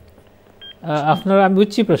আপনার, আমি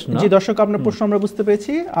বুঝছি প্রশ্ন। জি দর্শক, আপনার প্রশ্ন আমরা বুঝতে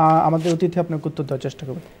পেরেছি, আমাদের অতিথি আপনাকে উত্তর দেওয়ার চেষ্টা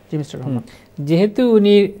করবেন। জি মিস্টার রহমান, যেহেতু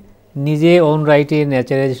উনি নিজে ওন রাইটে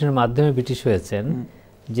ন্যাচারালাইজেশনের মাধ্যমে ব্রিটিশ হয়েছেন,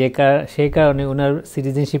 সেই কারণে ওনার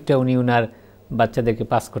সিটিজেনশিপটা উনি ওনার বাচ্চাদেরকে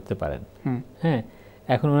পাস করতে পারেন। হ্যাঁ,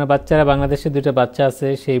 এখন ওনার বাচ্চারা, বাংলাদেশে দুটো বাচ্চা আছে,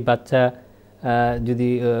 সেই বাচ্চা যদি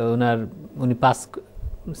উনি পাস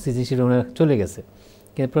সিটিজেনশিপ ওনার চলে গেছে,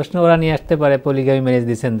 কিন্তু প্রশ্ন ওরা নিয়ে আসতে পারে পলিগামি ম্যারেজ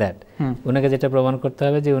দিচ্ছেন দ্যাট, ওনাকে যেটা প্রমাণ করতে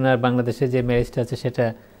হবে যে ওনার বাংলাদেশে যে ম্যারেজটা আছে সেটা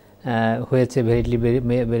হয়েছে ভেরিডলি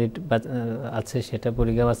ভেরিড আছে, সেটা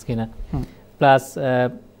পলিগামাস কিনা, প্লাস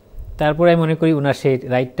তারপরে আমি মনে করি ওনার সেই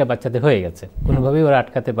রাইটটা বাচ্চাদের হয়ে গেছে, কোনোভাবেই ওরা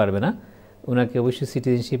আটকাতে পারবে না। ওনাকে অবশ্যই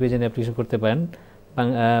সিটিজেনশিপের জন্য অ্যাপ্লিকেশন করতে পারেন।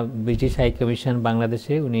 ব্রিটিশ হাই কমিশন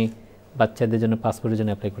বাংলাদেশে উনি বাচ্চাদের জন্য পাসপোর্টের জন্য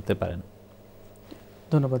অ্যাপ্লাই করতে পারেন।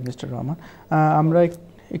 ধন্যবাদ মিস্টার রহমান। আমরা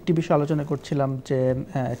একটি বিষয় আলোচনা করছিলাম যে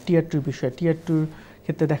টিয়ার টুর বিষয়ে। টিয়ার টুর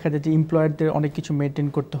ক্ষেত্রে দেখা যায় যে এমপ্লয়ারদের অনেক কিছু মেনটেন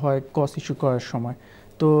করতে হয় কস ইস্যু করার সময়,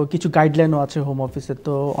 তো কিছু গাইডলাইনও আছে হোম অফিসে।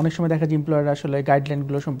 তো অনেক সময় দেখা যায় এমপ্লয়াররা আসলে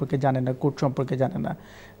গাইডলাইনগুলো সম্পর্কে জানে না, কোড সম্পর্কে জানে না,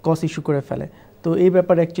 কস ইস্যু করে ফেলে। তো এই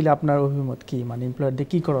ব্যাপারে অ্যাকচুয়ালি আপনার অভিমত কি, মানে এমপ্লয়ারদের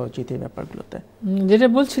কী করা উচিত এই ব্যাপারগুলোতে? যেটা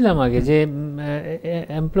বলছিলাম আগে, যে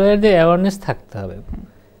এমপ্লয়ারদের অ্যাওয়ারনেস থাকতে হবে।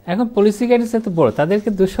 এখন পলিসি গাইডেন্স এত বড়, তাদেরকে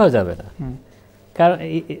দোষাও যাবে না, কারণ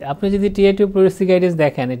আপনি যদি টিআর টু পলিসি গাইডেন্স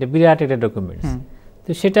দেখেন, এটা বিরাট একটা ডকুমেন্টস, তো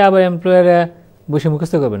সেটা আবার এমপ্লয়াররা বসে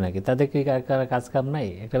মুখস্থ করবে নাকি? তাদেরকে কাজ কাম নাই,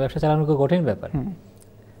 একটা ব্যবসা চালানো খুব কঠিন ব্যাপার।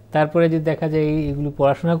 তারপরে যদি দেখা যায় এইগুলো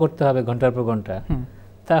পড়াশোনা করতে হবে ঘন্টার পর ঘন্টা,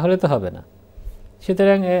 তাহলে তো হবে না।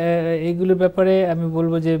 সুতরাং এইগুলোর ব্যাপারে আমি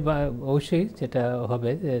বলবো যে অবশ্যই যেটা হবে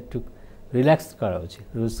যে একটু রিল্যাক্স করা উচিত,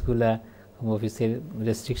 রুলসগুলা, হোম অফিসের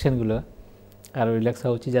রেস্ট্রিকশনগুলো আরও রিল্যাক্স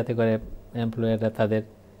হওয়া উচিত, যাতে করে এমপ্লয়াররা তাদের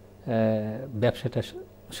ব্যবসাটা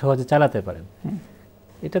সহজে চালাতে পারেন।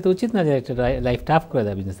 এটা তো উচিত না যে একটা লাইফ টাফ করে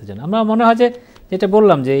দেয় বিজনেসের জন্য। আমার মনে হয় যে যেটা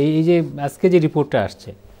বললাম, যে এই যে আজকে যে রিপোর্টটা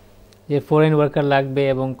আসছে যে ফরেন ওয়ার্কার লাগবে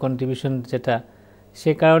এবং কন্ট্রিবিউশন যেটা,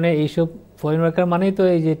 সে কারণে এইসব ফরেন ওয়ার্কার মানেই তো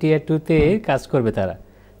এই যে টিয়ার টুতে কাজ করবে তারা,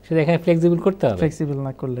 সেটা এখানে ফ্লেক্সিবল করতে হবে, ফ্লেক্সিবল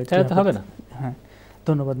না করলে তাহলে তো হবে না। হ্যাঁ,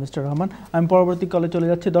 ধন্যবাদ মিস্টার রহমান। আমি পরবর্তী কলে চলে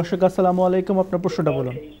যাচ্ছি। দর্শক আসসালামু আলাইকুম, আপনার প্রশ্নটা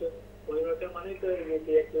বলুন।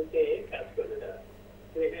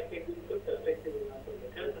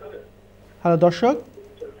 হ্যালো দর্শক।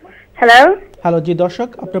 হ্যালো, জি দর্শক,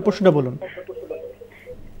 আপনার প্রশ্নটা বলুন।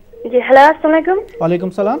 জি হ্যালো, আসসালামু আলাইকুম।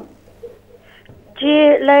 ওয়ালাইকুম সালাম। জি,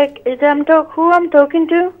 like who I'm talking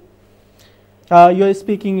to? You are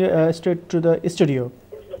speaking straight to the studio.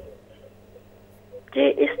 জি,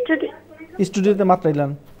 স্টুডিওতে মাত্র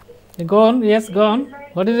এলাম। Go on, yes, go on.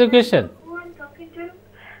 What is your question?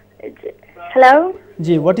 Hello?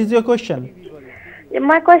 Ji, what is your question?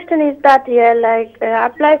 My question is that I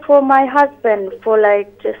applied for my husband for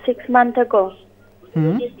 6 months ago.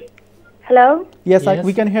 Hello? Yes,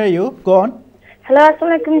 we can hear you. Go on. Hello,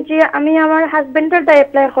 আসসালামু আলাইকুম। জি, আমি আমার হাজবেন্ডের দা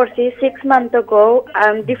apply করছি 6 months ago.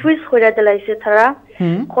 Diffuse করে দিলাইছে তারা।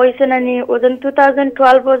 কইছে নানি ওজন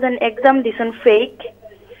 2012 ওজন এক্সাম দিছেন, ফেক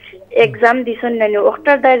এক্সাম দিছেন নানি,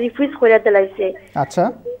 ওটার দা রিফিউজ করে দিলাইছে। আচ্ছা।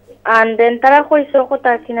 And then তারা কইছে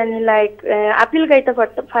কথা কিনানি আপিল গাইতে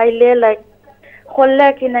ফাইলে করলে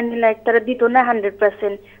কিনানি তারা দিত না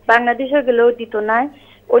 100%। বাংলাদেশে গেলেও দিত না,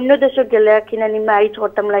 অন্য দেশে গেলে কিনানি ম্যারিজ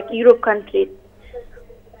করতাম ইউরোপ কান্ট্রি।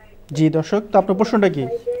 জি দর্শক, তো আপনার প্রশ্নটা কি?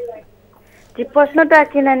 জি, প্রশ্নটা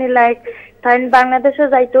কিনানি তাই বাংলাদেশে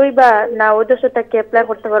যাইতেই বা না ও দেশে তাকে অ্যাপ্লাই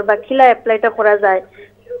করতে পারবা, কিলা অ্যাপ্লাইটা করা যায়?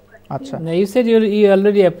 আচ্ছা, you said you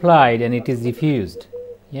already applied and it is refused.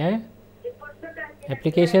 Yeah,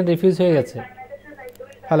 application refused হয়ে গেছে।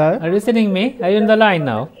 Hello. Are you listening me? Are you on the line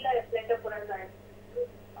now?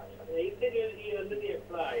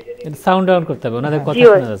 Sound down করতে হবে, ওনাদের কথা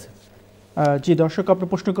শোনা যাচ্ছে। জি দর্শক, আপনার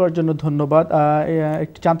প্রশ্ন করার জন্য ধন্যবাদ।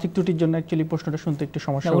 একটু যান্ত্রিক ত্রুটির জন্য অ্যাকচুয়ালি প্রশ্নটা শুনতে একটু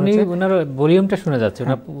সমস্যা হচ্ছে। ওনার ভলিউমটা শোনা যাচ্ছে,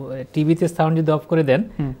 ওনার টিভিতে সাউন্ড যদি অফ করে দেন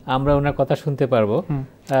আমরা ওনার কথা শুনতে পারবো।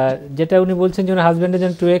 যেটা উনি বলছেন যে ওনার হাজবেন্ডের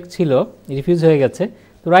যেন 2X ছিল, রিফিউজ হয়ে গেছে,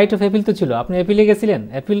 তো রাইট অফ অ্যাপিল তো ছিল, আপনি অ্যাপিলে গেছিলেন,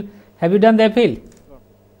 appeal have you done the appeal?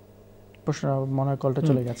 প্রশ্ন মনে হয় কলটা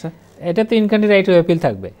চলে গেছে। এটা তো ইনকান্ট্রি রাইট অফ অ্যাপিল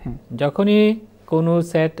থাকবে। যখনই কোনো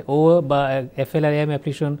সেট ও বা FLRM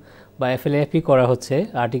অ্যাপ্লিকেশন বা FLAP করা হচ্ছে,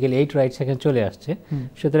 আর্টিকেল 8 রাইট সেখানে চলে আসছে,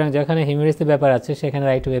 সুতরাং যেখানে হিউম্যান রাইটসের ব্যাপার আছে সেখানে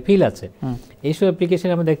রাইট অফ অ্যাপিল আছে। এইসব অ্যাপ্লিকেশন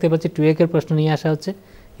আমরা দেখতে পাচ্ছি 2X এর প্রশ্ন নিয়ে আসা হচ্ছে,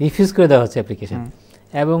 রিফিউজ করে দেওয়া হচ্ছে অ্যাপ্লিকেশন,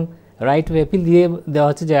 এবং রাইট অফ অ্যাপিল দিয়ে দেওয়া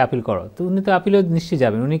হচ্ছে যে আপিল করো। তো উনি তো আপিলও নিশ্চয়ই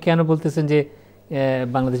যাবেন, উনি কেন বলতেছেন যে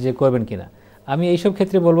বাংলাদেশে করবেন কিনা? আমি এইসব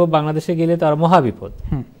ক্ষেত্রে বলবো বাংলাদেশে গেলে তো আর মহাবিপদ।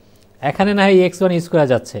 এখানে না হয় X1 ইউজ করা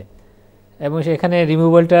যাচ্ছে, এবং সেখানে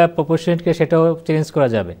রিমুভালটা প্রপোর্শনেটকে সেটাও চেঞ্জ করা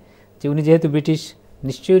যাবে, যে উনি যেহেতু ব্রিটিশ,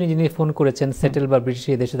 নিশ্চয়ই উনি যিনি ফোন করেছেন সেটেল বা ব্রিটিশ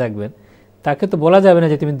দেশে থাকবেন, তাকে তো বলা যাবে না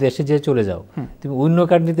যে তুমি দেশে যেয়ে চলে যাও, তুমি অন্য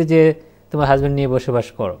কান্ট্রিতে যে তোমার হাজবেন্ড নিয়ে বসবাস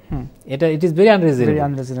করো। এটা ইট ইজ ভেরি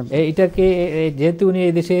আনরিজনেবল। এটাকে যেহেতু উনি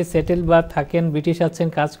এই দেশে সেটেল বা থাকেন, ব্রিটিশ আছেন,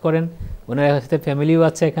 কাজ করেন, ওনার সাথে ফ্যামিলিও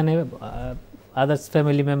আছে এখানে, আদার্স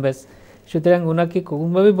ফ্যামিলি মেম্বার্স, সুতরাং ওনাকে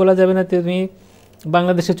কোনোভাবেই বলা যাবে না তুমি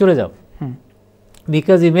বাংলাদেশে চলে যাও,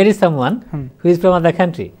 because you marry someone who is from other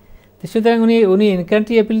country. সুতরাং উনি ইন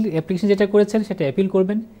কান্ট্রি অ্যাপ্লিকেশন যেটা করেছেন সেটা অ্যাপিল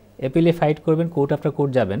করবেন, অ্যাপিলে ফাইট করবেন, কোর্ট আফটার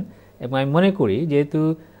কোর্ট যাবেন। এবং আমি মনে করি যেহেতু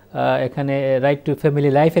এখানে রাইট টু ফ্যামিলি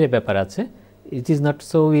লাইফের ব্যাপার আছে, it is not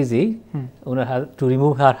so easy to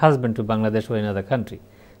remove her husband two Bangladesh or another country.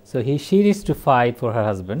 So she needs to fight for her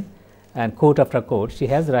husband, and court after court she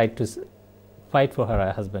has right to fight for her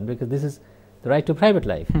husband, because this is the right to private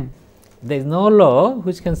life. There is no law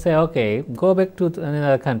which can say, okay, go back to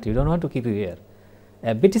another country, we don't want to keep you here.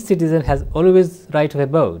 A British citizen has always right of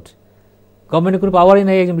abode. গভর্নমেন্টের কোনো পাওয়ারই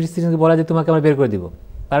নেই একজন British সিটিজেনকে বলা যে তোমাকে আমরা বের করে দিব,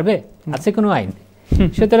 পারবে? আছে কোনো আইন?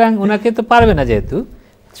 সুতরাং ওনাকে তো পারবে না, যেহেতু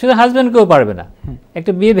শুধু হাজব্যান্ডকেও পারবে না।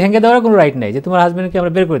 একটা বিয়ে ভেঙে দেওয়ার কোনো রাইট নেই যে তোমার হাজব্যান্ডকে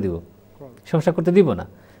আমরা বের করে দিব, সংসার করতে দিব না।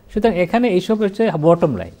 সুতরাং এখানে এইসব হচ্ছে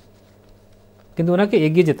বটম লাইন, কিন্তু ওনাকে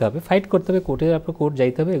এগিয়ে যেতে হবে, ফাইট করতে হবে, কোর্টের আপনার কোর্ট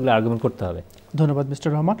যাইতে হবে, এগুলো আর্গুমেন্ট করতে হবে। ধন্যবাদ মিস্টার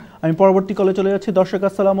রহমান। আমি পরবর্তী কলে চলে যাচ্ছি। দর্শক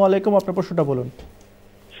আসসালামু আলাইকুম, আপনার প্রশ্নটা বলুন।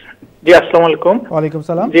 জি আসসালামু আলাইকুম। ওয়ালাইকুম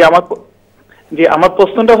সালাম। আমার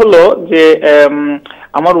প্রশ্নটা হলো যে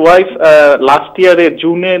আমার ওয়াইফ লাস্ট ইয়ারে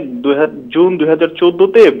জুন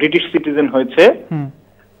 2014-তে ব্রিটিশ সিটিজেন হয়েছে।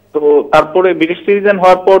 তো তারপরে ব্রিটিশ সিটিজেন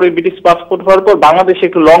হওয়ার পর, ওই ব্রিটিশ পাসপোর্ট হওয়ার পর বাংলাদেশে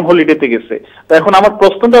একটু লং হলিডেতে গেছে। তো এখন আমার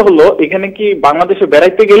প্রশ্নটা হলো, এখানে কি বাংলাদেশে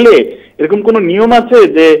বেড়াইতে গেলে এরকম কোনো নিয়ম আছে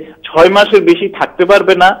যে 6 মাসের বেশি থাকতে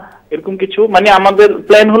পারবে না, এরকম কিছু? মানে আমাদের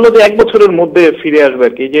প্ল্যান হলো যে 1 বছরের মধ্যে ফিরে আসবে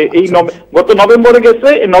আর কি, যে এই গত নভেম্বরে গেছে,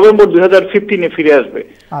 নভেম্বর 2015-এ ফিরে আসবে।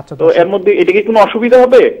 তো এর মধ্যে এটা কি কোনো অসুবিধা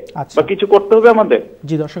হবে বা কিছু করতে হবে আমাদের?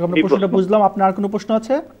 জি দর্শক, আপনার প্রশ্নটা বুঝলাম। আপনার আর কোনো প্রশ্ন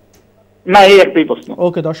আছে? না, এই একটাই প্রশ্ন।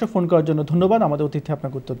 ওকে দর্শক, ফোন করার জন্য ধন্যবাদ। আমাদের অতিথি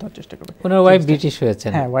আপনাকে উত্তর দেওয়ার চেষ্টা করবে। ওনার ওয়াইফ ব্রিটিশ হয়েছে?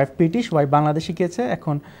 হ্যাঁ, ওয়াইফ ব্রিটিশ, ওয়াইফ বাংলাদেশে গিয়েছে।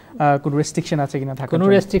 এখন কোনো রেস্ট্রিকশন আছে কিনা? থাকার কোনো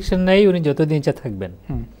রেস্ট্রিকশন নাই, উনি যতদিন ইচ্ছা থাকবেন।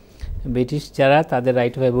 ব্রিটিশ যারা, তাদের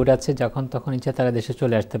রাইট অফ অ্যাবোর্ড আছে, যখন তখন ইচ্ছা তারা দেশে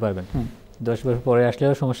চলে আসতে পারবেন। 10 বছর পরে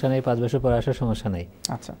আসলেও সমস্যা নেই, 5 বছর পরে আসলেও সমস্যা নেই।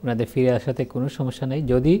 আচ্ছা, ওনাদের ফিরে আসাতে কোনো সমস্যা নেই।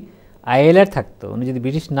 যদি ILR থাকতো, উনি যদি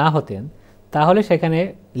ব্রিটিশ না হতেন, তাহলে সেখানে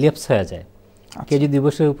ল্যাপস হয়ে যায়। কেউ যদি 2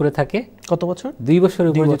 বছরের উপরে থাকে, কত বছর? 2 বছরের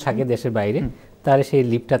উপরে থাকে দেশের বাইরে, তাহলে সেই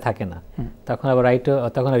লিভটা থাকে না। তখন আবার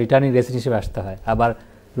তখন রিটার্নিং রেসিডেন্ট হিসেবে আসতে হয়, আবার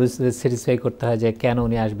রুলস স্যাটিসফাই করতে হয় যে কেন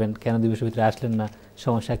উনি আসবেন, কেন 2 বছর ভিতরে আসলেন না,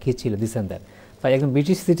 সমস্যা কী ছিল, দিস এন্ড দ্যাট। তাই একজন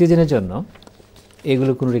ব্রিটিশ সিটিজেনের জন্য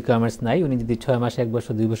এগুলো কোনো রিকোয়ারমেন্টস নাই। উনি যদি 6 মাস, 1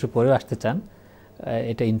 বছর, 2 বছর পরেও আসতে চান,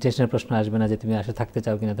 এটা ইন্টারন্যাশনাল প্রশ্ন আসবে না যে তুমি আসে থাকতে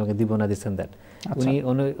চাও কিনা, তোমাকে দিব না, দিস এন্ড দ্যাট।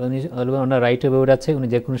 উনি ওনার রাইট অফ অ্যাবোর্ড আছে, উনি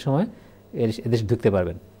যে কোনো সময় এদেশে ঢুকতে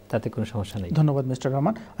পারবেন, তাতে কোনো সমস্যা নেই। ধন্যবাদ মিস্টার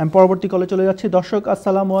রহমান। আমি পরবর্তী কলে চলে যাচ্ছি। দর্শক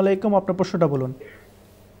আসসালামু আলাইকুম, আপনার প্রশ্নটা বলুন।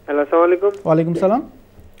 হ্যালো, আসসালামু আলাইকুম। ওয়ালাইকুম সালাম।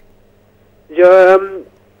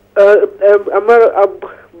 আমার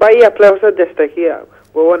ভাই অ্যাপ্লাই করছে দেশ থেকে,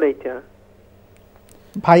 বাবা নাইটা।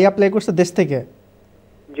 ভাই অ্যাপ্লাই করছে দেশ থেকে?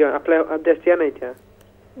 জি, অ্যাপ্লাই দেশ থেকে নাইটা।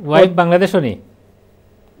 ওয়াইফ বাংলাদেশ নি?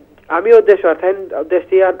 আমিও দেশ আছেন, দেশ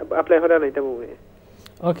থেকে অ্যাপ্লাই করা নাইটা বউ।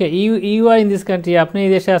 ওকে, you R in this country, আপনি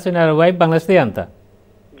এই দেশে আছেন আর ওয়াইফ বাংলাদেশ থেকে আনতা?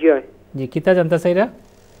 জি জি, কিতা জানতা চাইরা?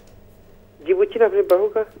 জি বুঝছেন আপনি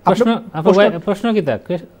বাহুকা প্রশ্ন কিতা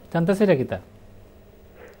জানতা চাইরা কিতা?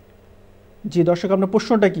 জি দর্শক, আপনার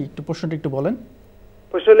প্রশ্নটা কি, একটু প্রশ্নটা একটু বলেন।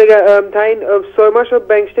 প্রশ্ন লেগে তাইন 6 মাস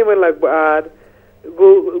ব্যাংক স্টেটমেন্ট লাগবে, আর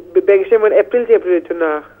ব্যাংক স্টেটমেন্ট এপ্রিল থেকে এপ্রিল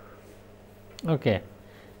না। ওকে,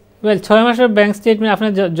 ওয়েল 6 মাসের ব্যাংক স্টেটমেন্ট।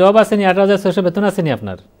 আপনার জব আছে নি? 18,600 বেতন আছে নি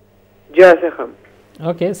আপনার? জি আছে খাম।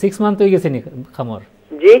 ওকে 6 মান্থ হয়ে গেছে নি খামর?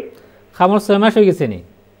 জি খামর 6 মাস হয়ে গেছে নি?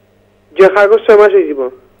 যে খাগজ 6 মাস হয়ে যাব।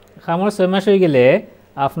 খামর 6 মাস হয়ে গেলে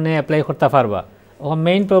আপনি অ্যাপ্লাই করতে পারবা। ও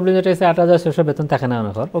মেইন প্রবলেম যেটা আছে 8600 বেতন থাকে না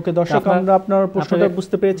অনেক। ওকে দর্শক, আমরা আপনার প্রশ্নটা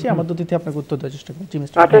বুঝতে পেরেছি, আমাদের অতিথি আপনাকে উত্তর দেওয়ার চেষ্টা করব। জি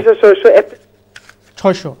মিস্টার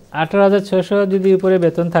 18600 যদি উপরে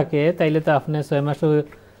বেতন থাকে তাইলে তো আপনি 6 মাস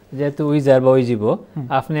যেহেতু উইজার বা উইজিব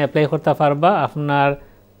আপনি অ্যাপ্লাই করতে পারবা। আপনার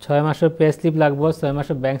 6 মাসের পে স্লিপ লাগবে, 6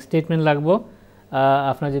 মাসের ব্যাংক স্টেটমেন্ট লাগবে,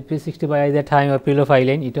 আপনার যে P65 যে টাইম আর প্রিলো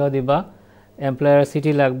ফাইলিং এটাও দিবা, এমপ্লয়ার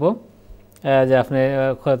সিটি লাগবে যে আপনি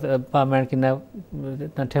পার্মানেন্ট কিনা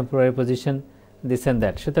temporary position this and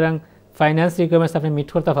that. সুতরাং ফাইন্যান্স রিকোয়ারমেন্টস আপনি মিট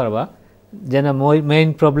করতে পারবা, যেন মেইন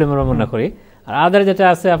প্রবলেম আমরা মনে করি। আর আদার যেটা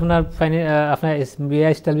আছে আপনার আপনার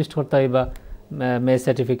বিআই এস্টাবলিশ করতে হয় বা marriage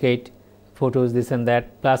certificate, photos this and that,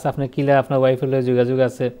 plus আপনার কিলা আপনার ওয়াইফের লগে যোগাযোগ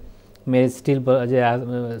আছে ম্যারেজ স্টিল যে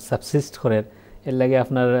সাবসিস্ট করেন, এর লাগে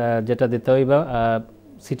আপনার যেটা দিতে হইবা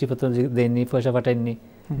সিটি পত্র দেননি, পয়সা পাঠাইনি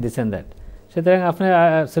দিস এন্ড দ্যাট। সুতরাং আপনার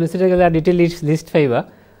সলিসিটার গেলে ডিটেল লিস্ট পাইবা।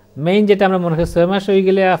 মেইন যেটা আমরা মনে করি 6 মাস হয়ে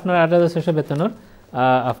গেলে আপনার 8600 বেতনের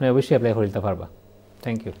আপনি অবশ্যই অ্যাপ্লাই করে দিতে পারবা।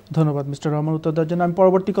 Thank you. ধন্যবাদ মিস্টার রহমান উত্তর দেওয়ার জন্য। আমি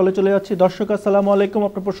পরবর্তী কলে চলে যাচ্ছি। দর্শক আসসালামু আলাইকুম,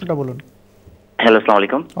 আপনার প্রশ্নটা বলুন। হ্যালো, আসসালামু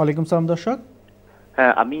আলাইকুম। ওয়ালাইকুম সালাম। দর্শক,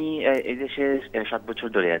 হ্যাঁ, আমি এই দেশে 7 বছর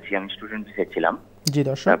ধরে আছি। আমি স্টুডেন্ট ভিসায় ছিলাম। জি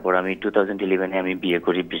দর্শক। তারপর আমি 2011 আমি বিয়ে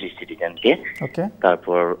করি ব্রিটিশ সিটিজেনকে। ওকে।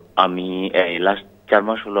 তারপর আমি লাস্ট 4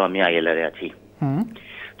 মাস হলো আমি আইএলআর এ আছি।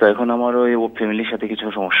 তো এখন আমার ওই ফ্যামিলির সাথে কিছু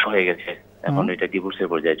সমস্যা হয়ে গেছে, এখন এটা ডিভোর্সের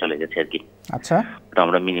পর্যায়ে চলে গেছে আর কি। আচ্ছা। তো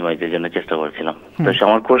আমরা মিনিমাইজের জন্য চেষ্টা করছিলাম। তো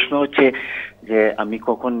আমার প্রশ্ন হচ্ছে যে আমি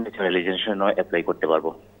কখন ন্যাচারালাইজেশন অ্যাপ্লাই করতে পারবো?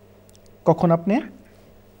 কখন আপনি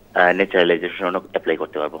ন্যাচারালাইজেশন অ্যাপ্লাই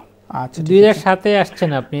করতে পারবো? আচ্ছা, 2007 এ আসছেন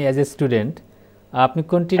আপনি অ্যাজ এ স্টুডেন্ট, আপনি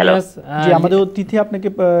কন্টিনিউয়াস। জি, আমাদের অতিথি আপনাকে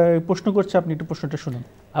প্রশ্ন করছে, আপনি একটু প্রশ্নটা শুনুন।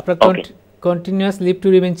 আপনার কন্টিনিউয়াস লিভ টু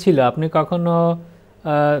রিমেইন ছিল, আপনি কখনো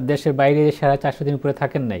দেশের বাইরে 450 দিন উপরে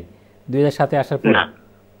থাকেন নাই 2007 এ আসার পর?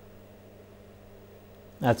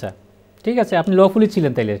 আচ্ছা, ঠিক আছে, আপনি লফুলি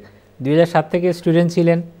ছিলেন তাইলে। 2007 থেকে স্টুডেন্ট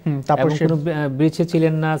ছিলেন, এবং কোনো ব্রিচে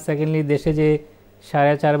ছিলেন না। সেকেন্ডলি দেশে যে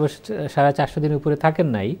 450 দিন উপরে থাকেন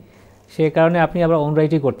নাই, সে কারণে আপনি আবার অন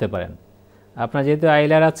রাইটই করতে পারেন। আপনার যেহেতু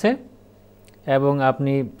আইলার আছে এবং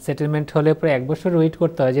আপনি সেটেলমেন্ট হলে পরে 1 বছর ওয়েট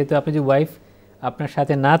করতে হয়, যেহেতু আপনি যে ওয়াইফ আপনার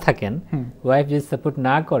সাথে না থাকেন, ওয়াইফ যদি সাপোর্ট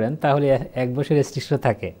না করেন তাহলে 1 বছর রেস্ট্রিকশন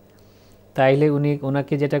থাকে। তাইলে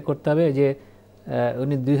ওনাকে যেটা করতে হবে যে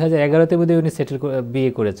উনি 2011-তে বোধহয় উনি সেটেল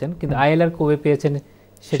বিয়ে করেছেন, কিন্তু আইএলআর কবে পেয়েছেন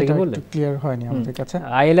সেটা কি বললেন? ক্লিয়ার হয়নি আমাদের কাছে।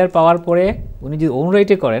 আইএলআর পাওয়ার পরে উনি যদি ওন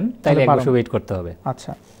রাইটে করেন তাহলে 1 বছর ওয়েট করতে হবে।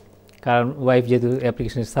 আচ্ছা, কারণ ওয়াইফ যেহেতু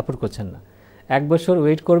অ্যাপ্লিকেশনে সাপোর্ট করছেন না, 1 বছর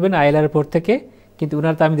ওয়েট করবেন আইএলআর পর থেকে। কিন্তু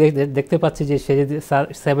ওনার তো আমি দেখতে পাচ্ছি যে সে যদি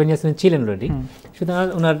 7 ইয়ার্স ছিলেন অলরেডি, সুতরাং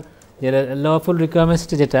ওনার যে লফুল রিকোয়ারমেন্টস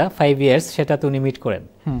যেটা 5 ইয়ার্স সেটা তো উনি মিট করেন,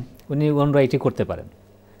 উনি ওন রাইটে করতে পারেন।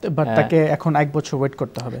 বাট তাকে এখন 1 বছর ওয়েট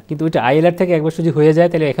করতে হবে। কিন্তু ওইটা আইএলআর থেকে 1 বছর যদি হয়ে যায়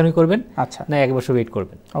তাহলে এখনই করবেন। আচ্ছা, না 1 বছর ওয়েট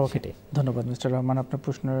করবেন। সেটাই। ধন্যবাদ মিস্টার রহমান আপনার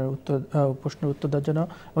প্রশ্নের উত্তর দেওয়ার জন্য,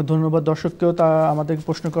 এবং ধন্যবাদ দর্শককেও তা আমাদের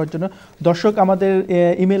প্রশ্ন করার জন্য। দর্শক, আমাদের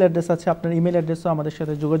ইমেল অ্যাড্রেস আছে, আপনার ইমেল অ্যাড্রেসও আমাদের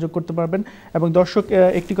সাথে যোগাযোগ করতে পারবেন। এবং দর্শক,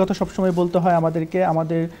 একটি কথা সবসময় বলতে হয় আমাদেরকে,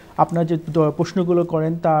 আপনার যে প্রশ্নগুলো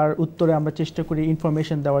করেন তার উত্তরে আমরা চেষ্টা করি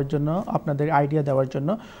ইনফরমেশন দেওয়ার জন্য, আপনাদের আইডিয়া দেওয়ার জন্য।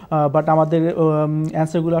 বাট আমাদের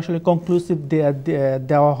অ্যান্সারগুলো আসলে কনক্লুসিভ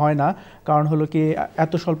দেওয়া হয় না, কারণ হলো কি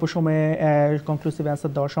এত স্বল্প সময়ে কনক্লুসিভ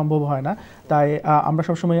অ্যান্সার দেওয়া সম্ভব হয় না। তাই আমরা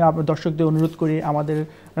সবসময় দর্শকদের অনুরোধ করি,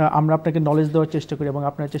 আমরা আপনাকে নলেজ দেওয়ার চেষ্টা করি, এবং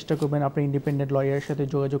আপনারা চেষ্টা করবেন আপনার ইন্ডিপেন্ডেন্ট লয়ারের সাথে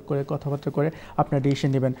যোগাযোগ করে কথাবার্তা করে আপনার ডিসিশন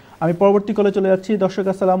নেবেন। আমি পরবর্তী কলে চলে যাচ্ছি। দর্শক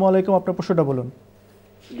আসসালামু আলাইকুম, আপনার প্রশ্নটা বলুন।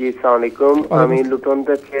 জি আসসালামু আলাইকুম, আমি লুটন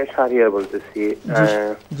থেকে শাহরিয়ার বলতেছি।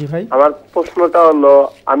 জি ভাই, আমার প্রশ্নটা হলো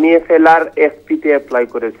আমি এফএলআর এফপি তে অ্যাপ্লাই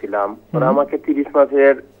করেছিলাম, ওরা আমাকে 30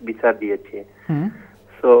 মাসের ভিসা দিয়েছে।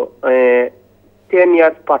 সো 10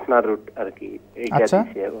 ইয়ার্স পার্টনার রুট আর কি এইটা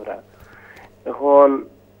দিয়েছে ওরা। এখন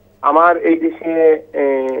আমার এই দেশে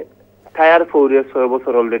টায়ার 4 এর 6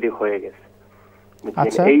 বছর অলরেডি হয়ে গেছে।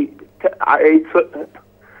 এই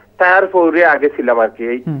টায়ার 4 এ আগে ছিলাম আর কি,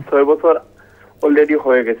 এই 6 বছর অলরেডি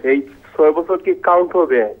হয়ে গেছে। এই 6 বছর কি কাউন্ট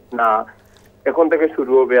হবে না এখন থেকে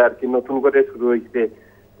শুরু হবে আর কি? নতুন করে শুরু হয়েছে,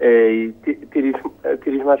 এই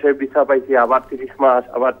 30 মাসের ভিসা পাইছি, আবার 30 মাস,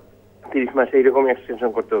 আবার 30 মাসে এরকম এক্সটেনশন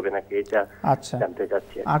করতে হবে নাকি, এটা জানতে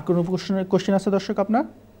চাচ্ছি। আর কোনো কোশ্চেন আছে দর্শক আপনার?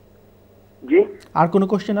 জি, আর কোনো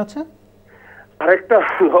কোশ্চেন আছে? আরেকটা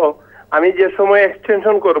হলো, আমি যে সময়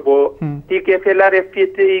এক্সটেনশন করব ঠিক এফএলআর এফপি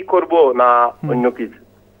তেই করব না অন্য কিছু?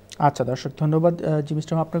 আচ্ছা দর্শক, ধন্যবাদ। জি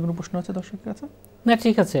মিস্টার, আপনার কোনো প্রশ্ন আছে দর্শকের কাছে? না,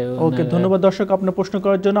 ঠিক আছে, ওকে, ধন্যবাদ দর্শক আপনার প্রশ্ন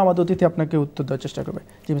করার জন্য। আমাদের অতিথি আপনাকে উত্তর দেওয়ার চেষ্টা করবে।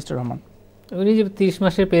 জি মিস্টার রহমান, উনি যে 30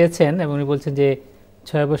 মাসে পেয়েছেন এবং উনি বলছেন যে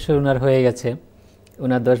 6 বছর ওনার হয়ে গেছে,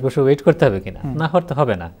 ওনার 10 বছর ওয়েট করতে হবে কিনা, না হতে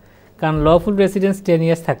হবে না, কারণ লফুল রেসিডেন্স 10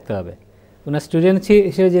 ইয়ার্স থাকতে হবে। ওনার স্টুডেন্ট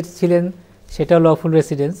হিসেবে যে ছিলেন সেটাও লফুল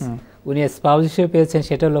রেসিডেন্স, উনি স্পাউস হিসেবে পেয়েছেন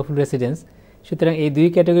সেটাও লফুল রেসিডেন্স। সুতরাং এই দুই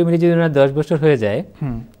ক্যাটাগরি মিলে যদি ওনার 10 বছর হয়ে যায়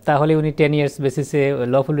তাহলে উনি 10 ইয়ার্স বেসিসে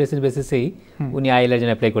লফুল রেসিডেন্স বেসিসেই উনি আইএলআর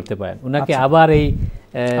জন্য অ্যাপ্লাই করতে পারেন। উনাকে আবার এই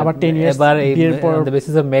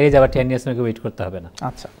বেসিস অফ ম্যারেজ আবার 10 ইয়ার্স ওনাকে ওয়েট করতে হবে না।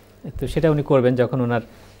 আচ্ছা, তো সেটা উনি করবেন যখন ওনার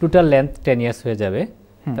টোটাল লেন্থ 10 ইয়ার্স হয়ে যাবে,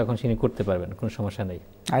 তখন তিনি করতে পারবেন, কোনো সমস্যা নেই।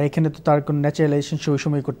 আর এখানে তো তার কোনো ন্যাচারালাইজেশন ওই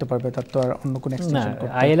সময় করতে পারবে, তার তো আর অন্য কোনো এক্সটেনশন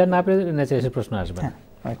করতে আইএলআর না পেলে ন্যাচারালাইজেশন প্রশ্ন আসবে না।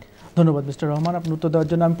 রাইট, ধন্যবাদ মিস্টার রহমান, আপনি উত্তর দেওয়ার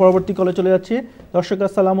জন্য। আমি পরবর্তী কলে চলে যাচ্ছি। দর্শক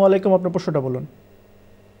আসসালামু আলাইকুম, আপনার প্রশ্নটা বলুন।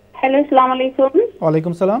 হ্যালো, আসসালামু আলাইকুম।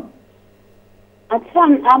 ওয়ালাইকুম সালাম। আচ্ছা,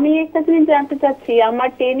 আমি একটা জিনিস জানতে চাচ্ছি, আমার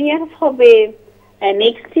 10 ইয়ার্স হবে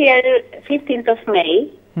next year 15th of May।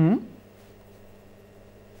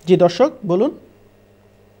 জি দর্শক বলুন।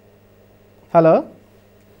 হ্যালো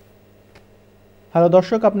হ্যালো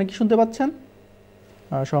দর্শক, আপনি কি শুনতে পাচ্ছেন?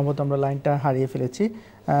 সম্ভবত আমরা লাইনটা হারিয়ে ফেলেছি।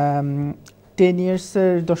 10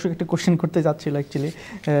 ইয়ার্সের দর্শক একটা কোশ্চেন করতে যাচ্ছিল অ্যাকচুয়ালি,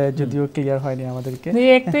 যদিও ক্লিয়ার হয়নি আমাদেরকে।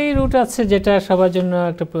 একটাই রুট আছে যেটা সবার জন্য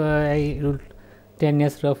একটা, এই রুল 10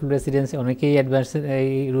 ইয়ার্স লফুল রেসিডেন্স অনেকেই অ্যাডভান্স এই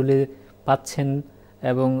রুলে পাচ্ছেন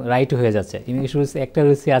এবং রাইট হয়ে যাচ্ছে। ইমিগ্রেশন রুলস একটা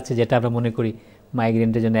রুলস আছে যেটা আমরা মনে করি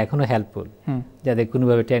মাইগ্রেন্টের জন্য এখনো হেল্পফুল, যাদের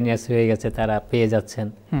কোনোভাবে 10 ইয়ার্স হয়ে গেছে তারা পেয়ে যাচ্ছেন,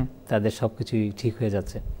 তাদের সব কিছুই ঠিক হয়ে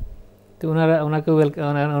যাচ্ছে। তো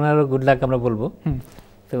ওনারও গুড লাক আমরা বলবো।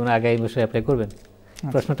 তো ওনার আগামী বছর অ্যাপ্লাই করবেন।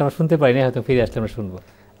 প্রশ্নটা আমরা শুনতে পারিনি, হয়তো ফিরে আসলে আমরা শুনবো।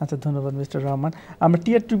 আচ্ছা, ধন্যবাদ মিস্টার রহমান। আমরা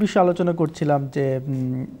টিয়ার 2 বিষয়ে আলোচনা করছিলাম যে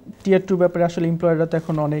টিয়ার 2 ব্যাপারে আসলে এমপ্লয়াররা তো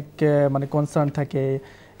এখন অনেক মানে কনসার্ন থাকে,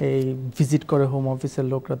 এই ভিজিট করে হোম অফিসের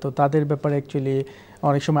লোকরা, তো তাদের ব্যাপারে অ্যাকচুয়ালি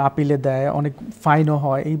অনেক সময় আপিলে দেয়, অনেক ফাইনও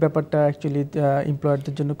হয়। এই ব্যাপারটা অ্যাকচুয়ালি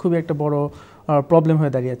এমপ্লয়ারদের জন্য খুবই একটা বড় প্রবলেম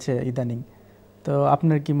হয়ে দাঁড়িয়েছে ইদানিং। তো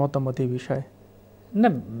আপনার কি মতামত এই বিষয়ে? না,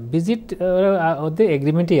 ভিজিট ওদের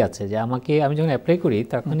এগ্রিমেন্টই আছে যে আমি যখন অ্যাপ্লাই করি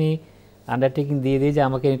তখনই আন্ডারটেকিং দিয়ে দিই যে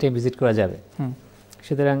আমাকে এনি টাইম ভিজিট করা যাবে।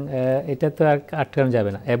 সুতরাং এটা তো আর আটকানো যাবে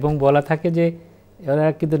না, এবং বলা থাকে যে ওরা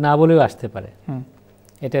কিন্তু না বলেও আসতে পারে।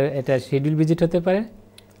 এটা শিডিউল ভিজিট হতে পারে,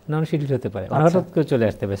 নন শিডিউল হতে পারে, হঠাৎ করে চলে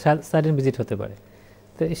আসতে পারে, সাডেন ভিজিট হতে পারে।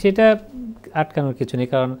 তো সেটা আটকানোর কিছু নেই,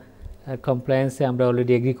 কারণ কমপ্লায়েন্সে আমরা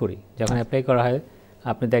অলরেডি এগ্রি করি। যখন অ্যাপ্লাই করা হয়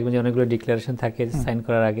আপনি দেখবেন যে অনেকগুলো ডিক্লারেশন থাকে সাইন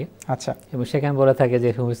করার আগে, আচ্ছা, এবং সেখানে বলা থাকে যে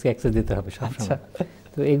হোম অফিসকে অ্যাক্সেস দিতে হবে সবসময়।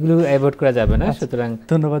 তো এগুলো অ্যাভয়েড করা যাবে না। সুতরাং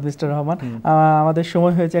ধন্যবাদ মিস্টার রহমান। আমাদের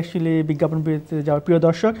সময় হয়েছে অ্যাকচুয়ালি বিজ্ঞাপন বিরতিতে যাওয়ার। প্রিয়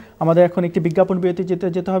দর্শক, আমাদের এখন একটি বিজ্ঞাপন বিরতি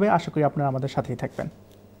যেতে হবে। আশা করি আপনারা আমাদের সাথেই থাকবেন।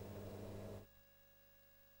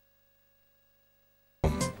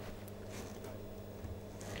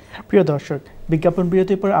 প্রিয় দর্শক, বিজ্ঞাপন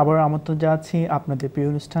বিরতির পর আবার আমন্ত্রণ জানাচ্ছি আপনাদের প্রিয়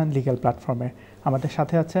অনুষ্ঠান লিগ্যাল প্ল্যাটফর্মে। আমাদের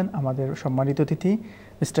সাথে আছেন আমাদের সম্মানিত অতিথি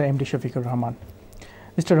mister MD Shafiqur Rahman.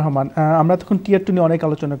 Mister Rahman, আমরা তখন টিয়ার 2 নিয়ে অনেক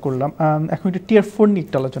আলোচনা করলাম, এখন একটু টিয়ার 4 নিয়ে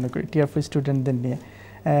একটু আলোচনা করি, টিয়ার 4 স্টুডেন্টদের নিয়ে।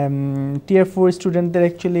 টিয়ার 4 স্টুডেন্টদের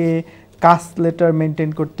অ্যাকচুয়ালি কাস্ট লেটার মেনটেন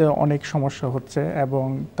করতে অনেক সমস্যা হচ্ছে, এবং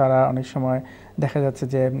তারা অনেক সময় দেখা যাচ্ছে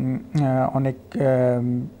যে অনেক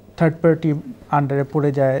থার্ড পার্টি আন্ডারে পড়ে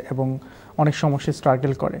যায় এবং অনেক সমস্যা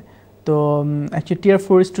স্ট্রাগল করে। তো অ্যাকচুয়ালি টিয়ার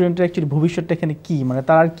 4 স্টুডেন্টের অ্যাকচুয়ালি ভবিষ্যৎটা এখানে কী, মানে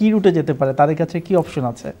তারা আর কী রুটে যেতে পারে, তাদের কাছে কী অপশন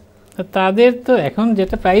আছে? তাদের তো এখন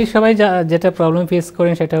যেটা প্রায় সবাই যেটা প্রবলেম ফেস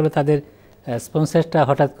করেন সেটা হলো তাদের স্পন্সরটা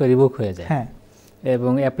হঠাৎ করে রিভোক হয়ে যায়,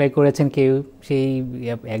 এবং অ্যাপ্লাই করেছেন কেউ, সেই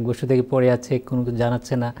 1 বছর থেকে পড়ে আছে, কোনো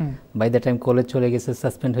জানাচ্ছে না, বাই দ্য টাইম কলেজ চলে গেছে,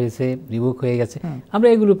 সাসপেন্ড হয়েছে, রিভোক হয়ে গেছে। আমরা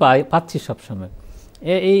এগুলো পাচ্ছি সবসময়।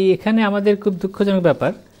 এখানে আমাদের খুব দুঃখজনক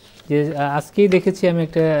ব্যাপার যে আজকেই দেখেছি আমি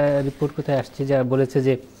একটা রিপোর্ট কোথায় আসছে যা বলেছে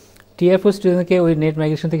যে টিয়ার 4 স্টুডেন্টকে ওই নেট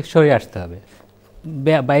মাইগ্রেশন থেকে সরিয়ে আসতে হবে,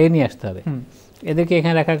 বাইরে নিয়ে আসতে হবে। এদেরকে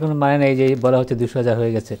এখানে রাখার কোনো মানে নেই যে বলা হচ্ছে 200,000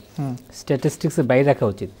 হয়ে গেছে, স্ট্যাটিস্টিক্সের বাইরে রাখা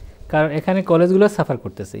উচিত। কারণ এখানে কলেজগুলো সাফার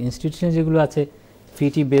করতেছে, ইনস্টিটিউশন যেগুলো আছে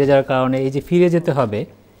ফিটি বেড়ে যাওয়ার কারণে এই যে ফিরে যেতে হবে,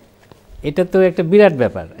 এটা তো একটা বিরাট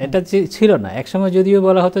ব্যাপার। এটা ছিল না একসময়, যদিও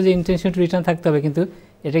বলা হতো যে ইন্টেনশন টু রিটার্ন থাকতে হবে, কিন্তু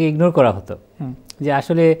এটাকে ইগনোর করা হতো যে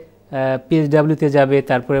আসলে পিএইচডাব্লিউতে যাবে,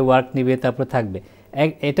 তারপরে ওয়ার্ক নিবে, তারপরে থাকবে।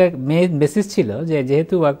 এটা মেইন বেসিস ছিল যে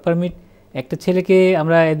যেহেতু ওয়ার্ক পারমিট একটা ছেলেকে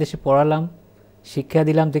আমরা এদেশে পড়ালাম, শিক্ষা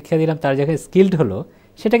দিলাম, দীক্ষা দিলাম, তার যখন স্কিল্ড হলো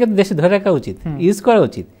সেটাকে তো দেশে ধরে রাখা উচিত, ইউজ করা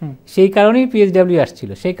উচিত। সেই কারণেই পিএইচডাব্লিউ আসছিল,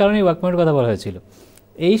 সেই কারণেই ওয়ার্ক পারমিটের কথা বলা হয়েছিল।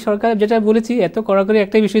 এই সরকার যেটা বলেছি এত কড়াকড়ি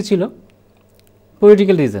একটাই বিষয় ছিল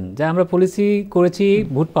পলিটিক্যাল রিজন, যা আমরা পলিসি করেছি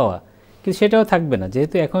ভোট পাওয়া, কিন্তু সেটাও থাকবে না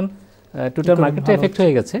যেহেতু এখন টোটাল মার্কেটটা এফেক্ট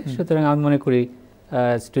হয়ে গেছে। সুতরাং আমি মনে করি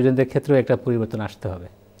স্টুডেন্টদের ক্ষেত্রেও একটা পরিবর্তন আসতে হবে।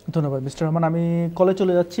 ধন্যবাদ মিস্টার রহমান। আমি কলে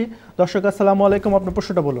চলে যাচ্ছি। দর্শক আসসালামু আলাইকুম, আপনার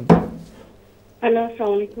প্রশ্নটা বলুন। হ্যালো,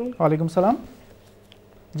 আসসালামু আলাইকুম। ওয়ালাইকুম সালাম।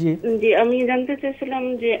 জি, আমি জানতে চাইছিলাম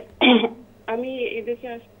যে আমি এদেশে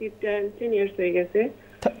আসছি 10 ইয়ার্স হয়ে গেছে।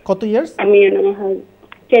 কত ইয়ার্স? আমি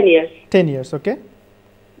 10 ইয়ার্স। 10 ইয়ার্স, ওকে।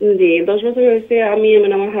 জি 10 বছর হয়েছে। আমি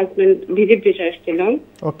মানে আমার হাজবেন্ড ভিজিট ভিসা আসছিলাম।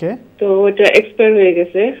 ওকে। তো ওটা এক্সপায়ার হয়ে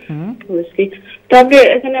গেছে। তারপরে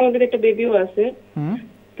এখানে আমাদের একটা বেবিও আছে।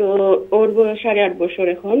 তো ওর বয়স 8.5 বছর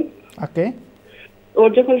এখন। ওকে। ওর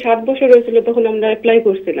যখন 7 বছর হয়েছিল তখন আমরা অ্যাপ্লাই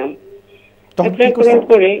করছিলাম। অ্যাপ্লাই করার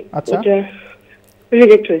পরে ওটা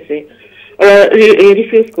রিজেক্ট হয়েছে, ওরা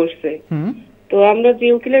রিফিউজ করছে। তো আমরা যে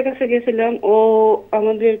উকিলের কাছে গেছিলাম ও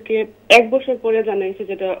আমাদেরকে 1 বছর পরে জানাইছে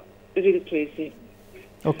যেটা রিজেক্ট হয়েছে।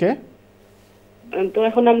 ওকে। তো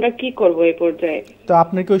এখন আমরা কি করব এই পর্যায়ে? তো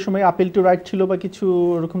আপনার কি ওই সময় আপিল টু রাইট ছিল বা কিছু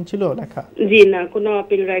এরকম ছিল লেখা? জি না, কোনো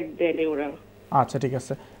আপিল রাইট দেয়নি ওরা। আচ্ছা ঠিক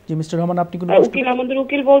আছে। জি মিস্টার রহমান, আপনি কোন উকিল, আমাদের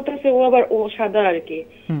উকিল বলতেছে ও আবার ও সাদা আর কি,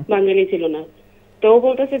 বাঙালি ছিল না। তো ও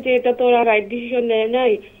বলতেছে যে এটা তো ওরা রাইট ডিসিশন নেয়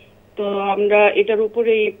নাই, তো আমরা এটার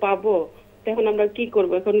উপরেই পাবো। এখন আমরা কি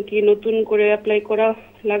করব? এখন কি নতুন করে অ্যাপ্লাই করা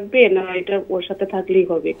লাগবে না এটা ওর সাথে থাকলেই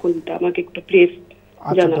হবে? কোনটা আমাকে একটু প্লিজ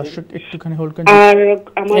জানাবেন। দর্শক একটুখানি হোল্ড করুন। আর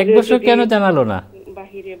আমাদের 1 বছর কেন জানালো না?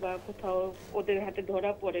 বাহিরে বা কোথাও ওদের হাতে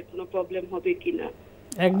ধরা পড়ে কোনো প্রবলেম হবে কিনা?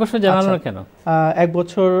 1 বছর জানালো না কেন? 1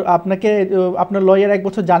 বছর আপনাকে আপনার লয়ার 1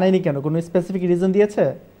 বছর জানায়নি কেন? কোনো স্পেসিফিক রিজন দিয়েছে?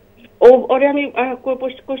 ওরে আমি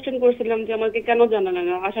কোশ্চেন করছিলাম যে আমাকে কেন জানালে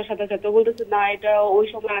না আসার সাথে সাথে। ও বলতেছে না এটা ওই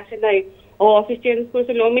সময় আসে নাই, ও অফিস চেঞ্জ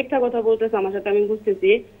করেছিল। ও মিথ্যা কথা বলতেছে আমার সাথে, আমি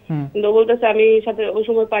বুঝতেছি। কিন্তু ও বলতেছে আমি সাথে ওই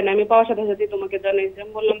সময় পাই না, আমি পাওয়ার সাথে সাথে তোমাকে জানাইছি।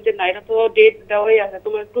 আমি বললাম যে না, এটা তো ডেট দেওয়াই আছে,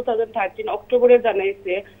 তোমার 2013 অক্টোবরে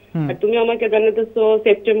জানাইছে, আর তুমি আমাকে জানাতেছো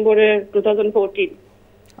সেপ্টেম্বরের 2014।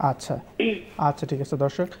 আচ্ছা আচ্ছা ঠিক আছে।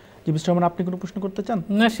 দর্শক জি মিস্টার রহমান, আপনি কোনো প্রশ্ন করতে চান?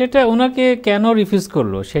 না, সেটা ওনাকে কেন রিফিউজ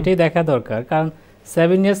করলো সেটাই দেখা দরকার। কারণ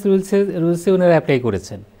 7 ইয়ার্স রুলসে ওনারা অ্যাপ্লাই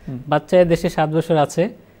করেছেন। বাচ্চা দেশে 7 বছর আছে,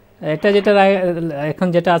 এটা যেটা এখন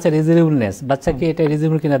যেটা আছে রিজনেবলনেস, বাচ্চাকে এটা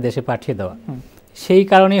রিজনেবল কিনা দেশে পাঠিয়ে দেওয়া, সেই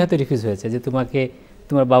কারণেই হয়তো রিফিউজ হয়েছে যে তোমাকে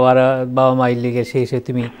তোমার বাবা মা ইলিগেল, সেই হিসেবে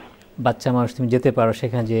তুমি বাচ্চা মানুষ তুমি যেতে পারো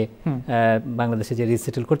সেখানে, যে বাংলাদেশে যে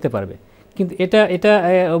রিসেটেল করতে পারবে। কিন্তু এটা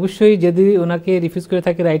অবশ্যই যদি ওনাকে রিফিউজ করে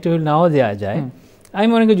থাকে রাইট টু নাও দেওয়া যায়, আমি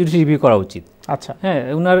মনে করি জুডিশিয়াল রিভিউ করা উচিত। আচ্ছা হ্যাঁ,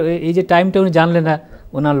 ওনার এই যে টাইমটা উনি জানলেন না,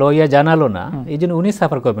 ওনার লয়ার জানালো না, এই জন্য উনি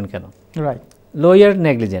সাফার করবেন কেন? রাইট, লয়ার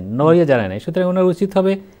নেগলিজেন্ট, লয়ার জানায় নাই। সুতরাং ওনার উচিত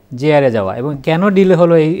হবে জেআরে যাওয়া, এবং কেন ডিলে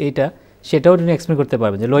হলো এইটা সেটাও উনি এক্সপ্লেন করতে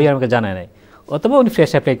পারবেন যে লয়ার আমাকে জানায় নাই, অথবা উনি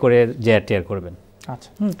ফ্রেশ অ্যাপ্লাই করে জেআর টিআর করবেন। আচ্ছা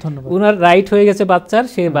ধন্যবাদ। ওনার রাইট হয়ে গেছে বাচ্চার,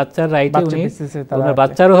 সেই বাচ্চার রাইটে উনি, ওনার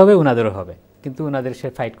বাচ্চারও হবে ওনাদেরও হবে, কিন্তু ওনাদের সে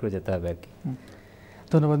ফাইট করে যেতে হবে আর কি।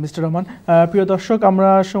 ধন্যবাদ মিস্টার রহমান। প্রিয় দর্শক, আমরা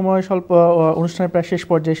সময় স্বল্প, অনুষ্ঠানের প্রায় শেষ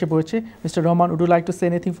পর্যায়ে এসে পড়েছি। Mister Rahman, would you like to say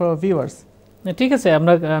anything for our viewers? ঠিক আছে,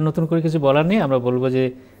 আমরা নতুন করে কিছু বলার নেই। আমরা বলবো যে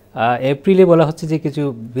এপ্রিলে বলা হচ্ছে যে কিছু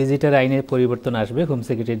ভিজিটার আইনে পরিবর্তন আসবে, হোম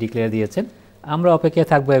সেক্রেটারি ডিক্লেয়ার দিয়েছেন। আমরা অপেক্ষায়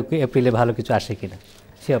থাকবো এপ্রিলে ভালো কিছু আসে কিনা,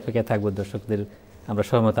 সে অপেক্ষায় থাকবো। দর্শকদের আমরা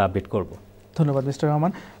সময়মতো আপডেট করব। ধন্যবাদ মিস্টার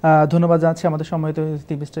রহমান। ধন্যবাদ জানাচ্ছি আমাদের সম্মানিত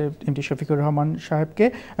মিস্টার এমটি শফিকুর রহমান সাহেবকে।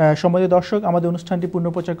 সম্মানিত দর্শক, আমাদের অনুষ্ঠানটি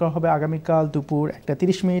পুনঃপ্রচার করা হবে আগামীকাল দুপুর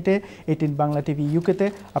 1:30 18 বাংলা টিভি ইউকেতে।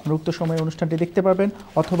 আপনারা উক্ত সময়ে অনুষ্ঠানটি দেখতে পারবেন,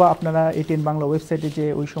 অথবা আপনারা 18 বাংলা ওয়েবসাইটে যে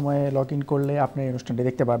ওই সময়ে লগ ইন করলে আপনি এই অনুষ্ঠানটি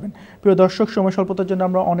দেখতে পারবেন। প্রিয় দর্শক, সময় স্বল্পতার জন্য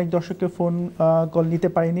আমরা অনেক দর্শককে ফোন কল নিতে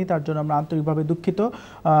পারিনি, তার জন্য আমরা আন্তরিকভাবে দুঃখিত।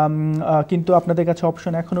 কিন্তু আপনাদের কাছে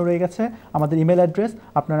অপশন এখনও রয়ে গেছে, আমাদের ইমেল অ্যাড্রেস।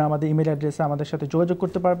 আপনারা আমাদের ইমেল অ্যাড্রেসে আমাদের সাথে যোগাযোগ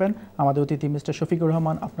করতে পারবেন। আমাদের অতিথি মিস্টার শফিকুর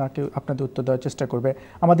রহমান আপনাদের উত্তর দেওয়ার চেষ্টা করবে।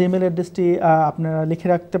 আমাদের ইমেল অ্যাড্রেসটি আপনারা লিখে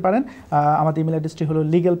রাখতে পারেন। আমাদের ইমেল অ্যাড্রেসটি হলো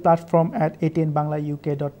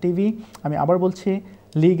legalplatform@18banglauk.tv। আমি আবার বলছি,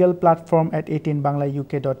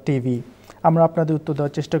 legalplatform@18banglauk.tv। আমরা আপনাদের উত্তর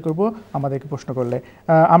দেওয়ার চেষ্টা করব আমাদেরকে প্রশ্ন করলে।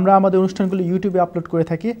 আমরা আমাদের অনুষ্ঠানগুলো ইউটিউবে আপলোড করে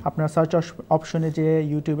থাকি। আপনারা সার্চ অপশনে যে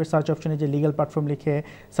ইউটিউবের সার্চ অপশনে যে লিগ্যাল প্ল্যাটফর্ম লিখে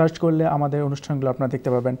সার্চ করলে আমাদের অনুষ্ঠানগুলো আপনারা দেখতে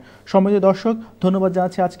পাবেন। সম্মানিত দর্শক, ধন্যবাদ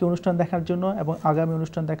জানাচ্ছি আজকে অনুষ্ঠান দেখার জন্য, এবং আগামী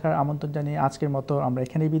অনুষ্ঠান দেখার আমন্ত্রণ জানিয়ে আজকের মতো আমরা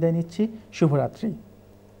এখানেই বিদায় নিচ্ছি। শুভরাত্রি।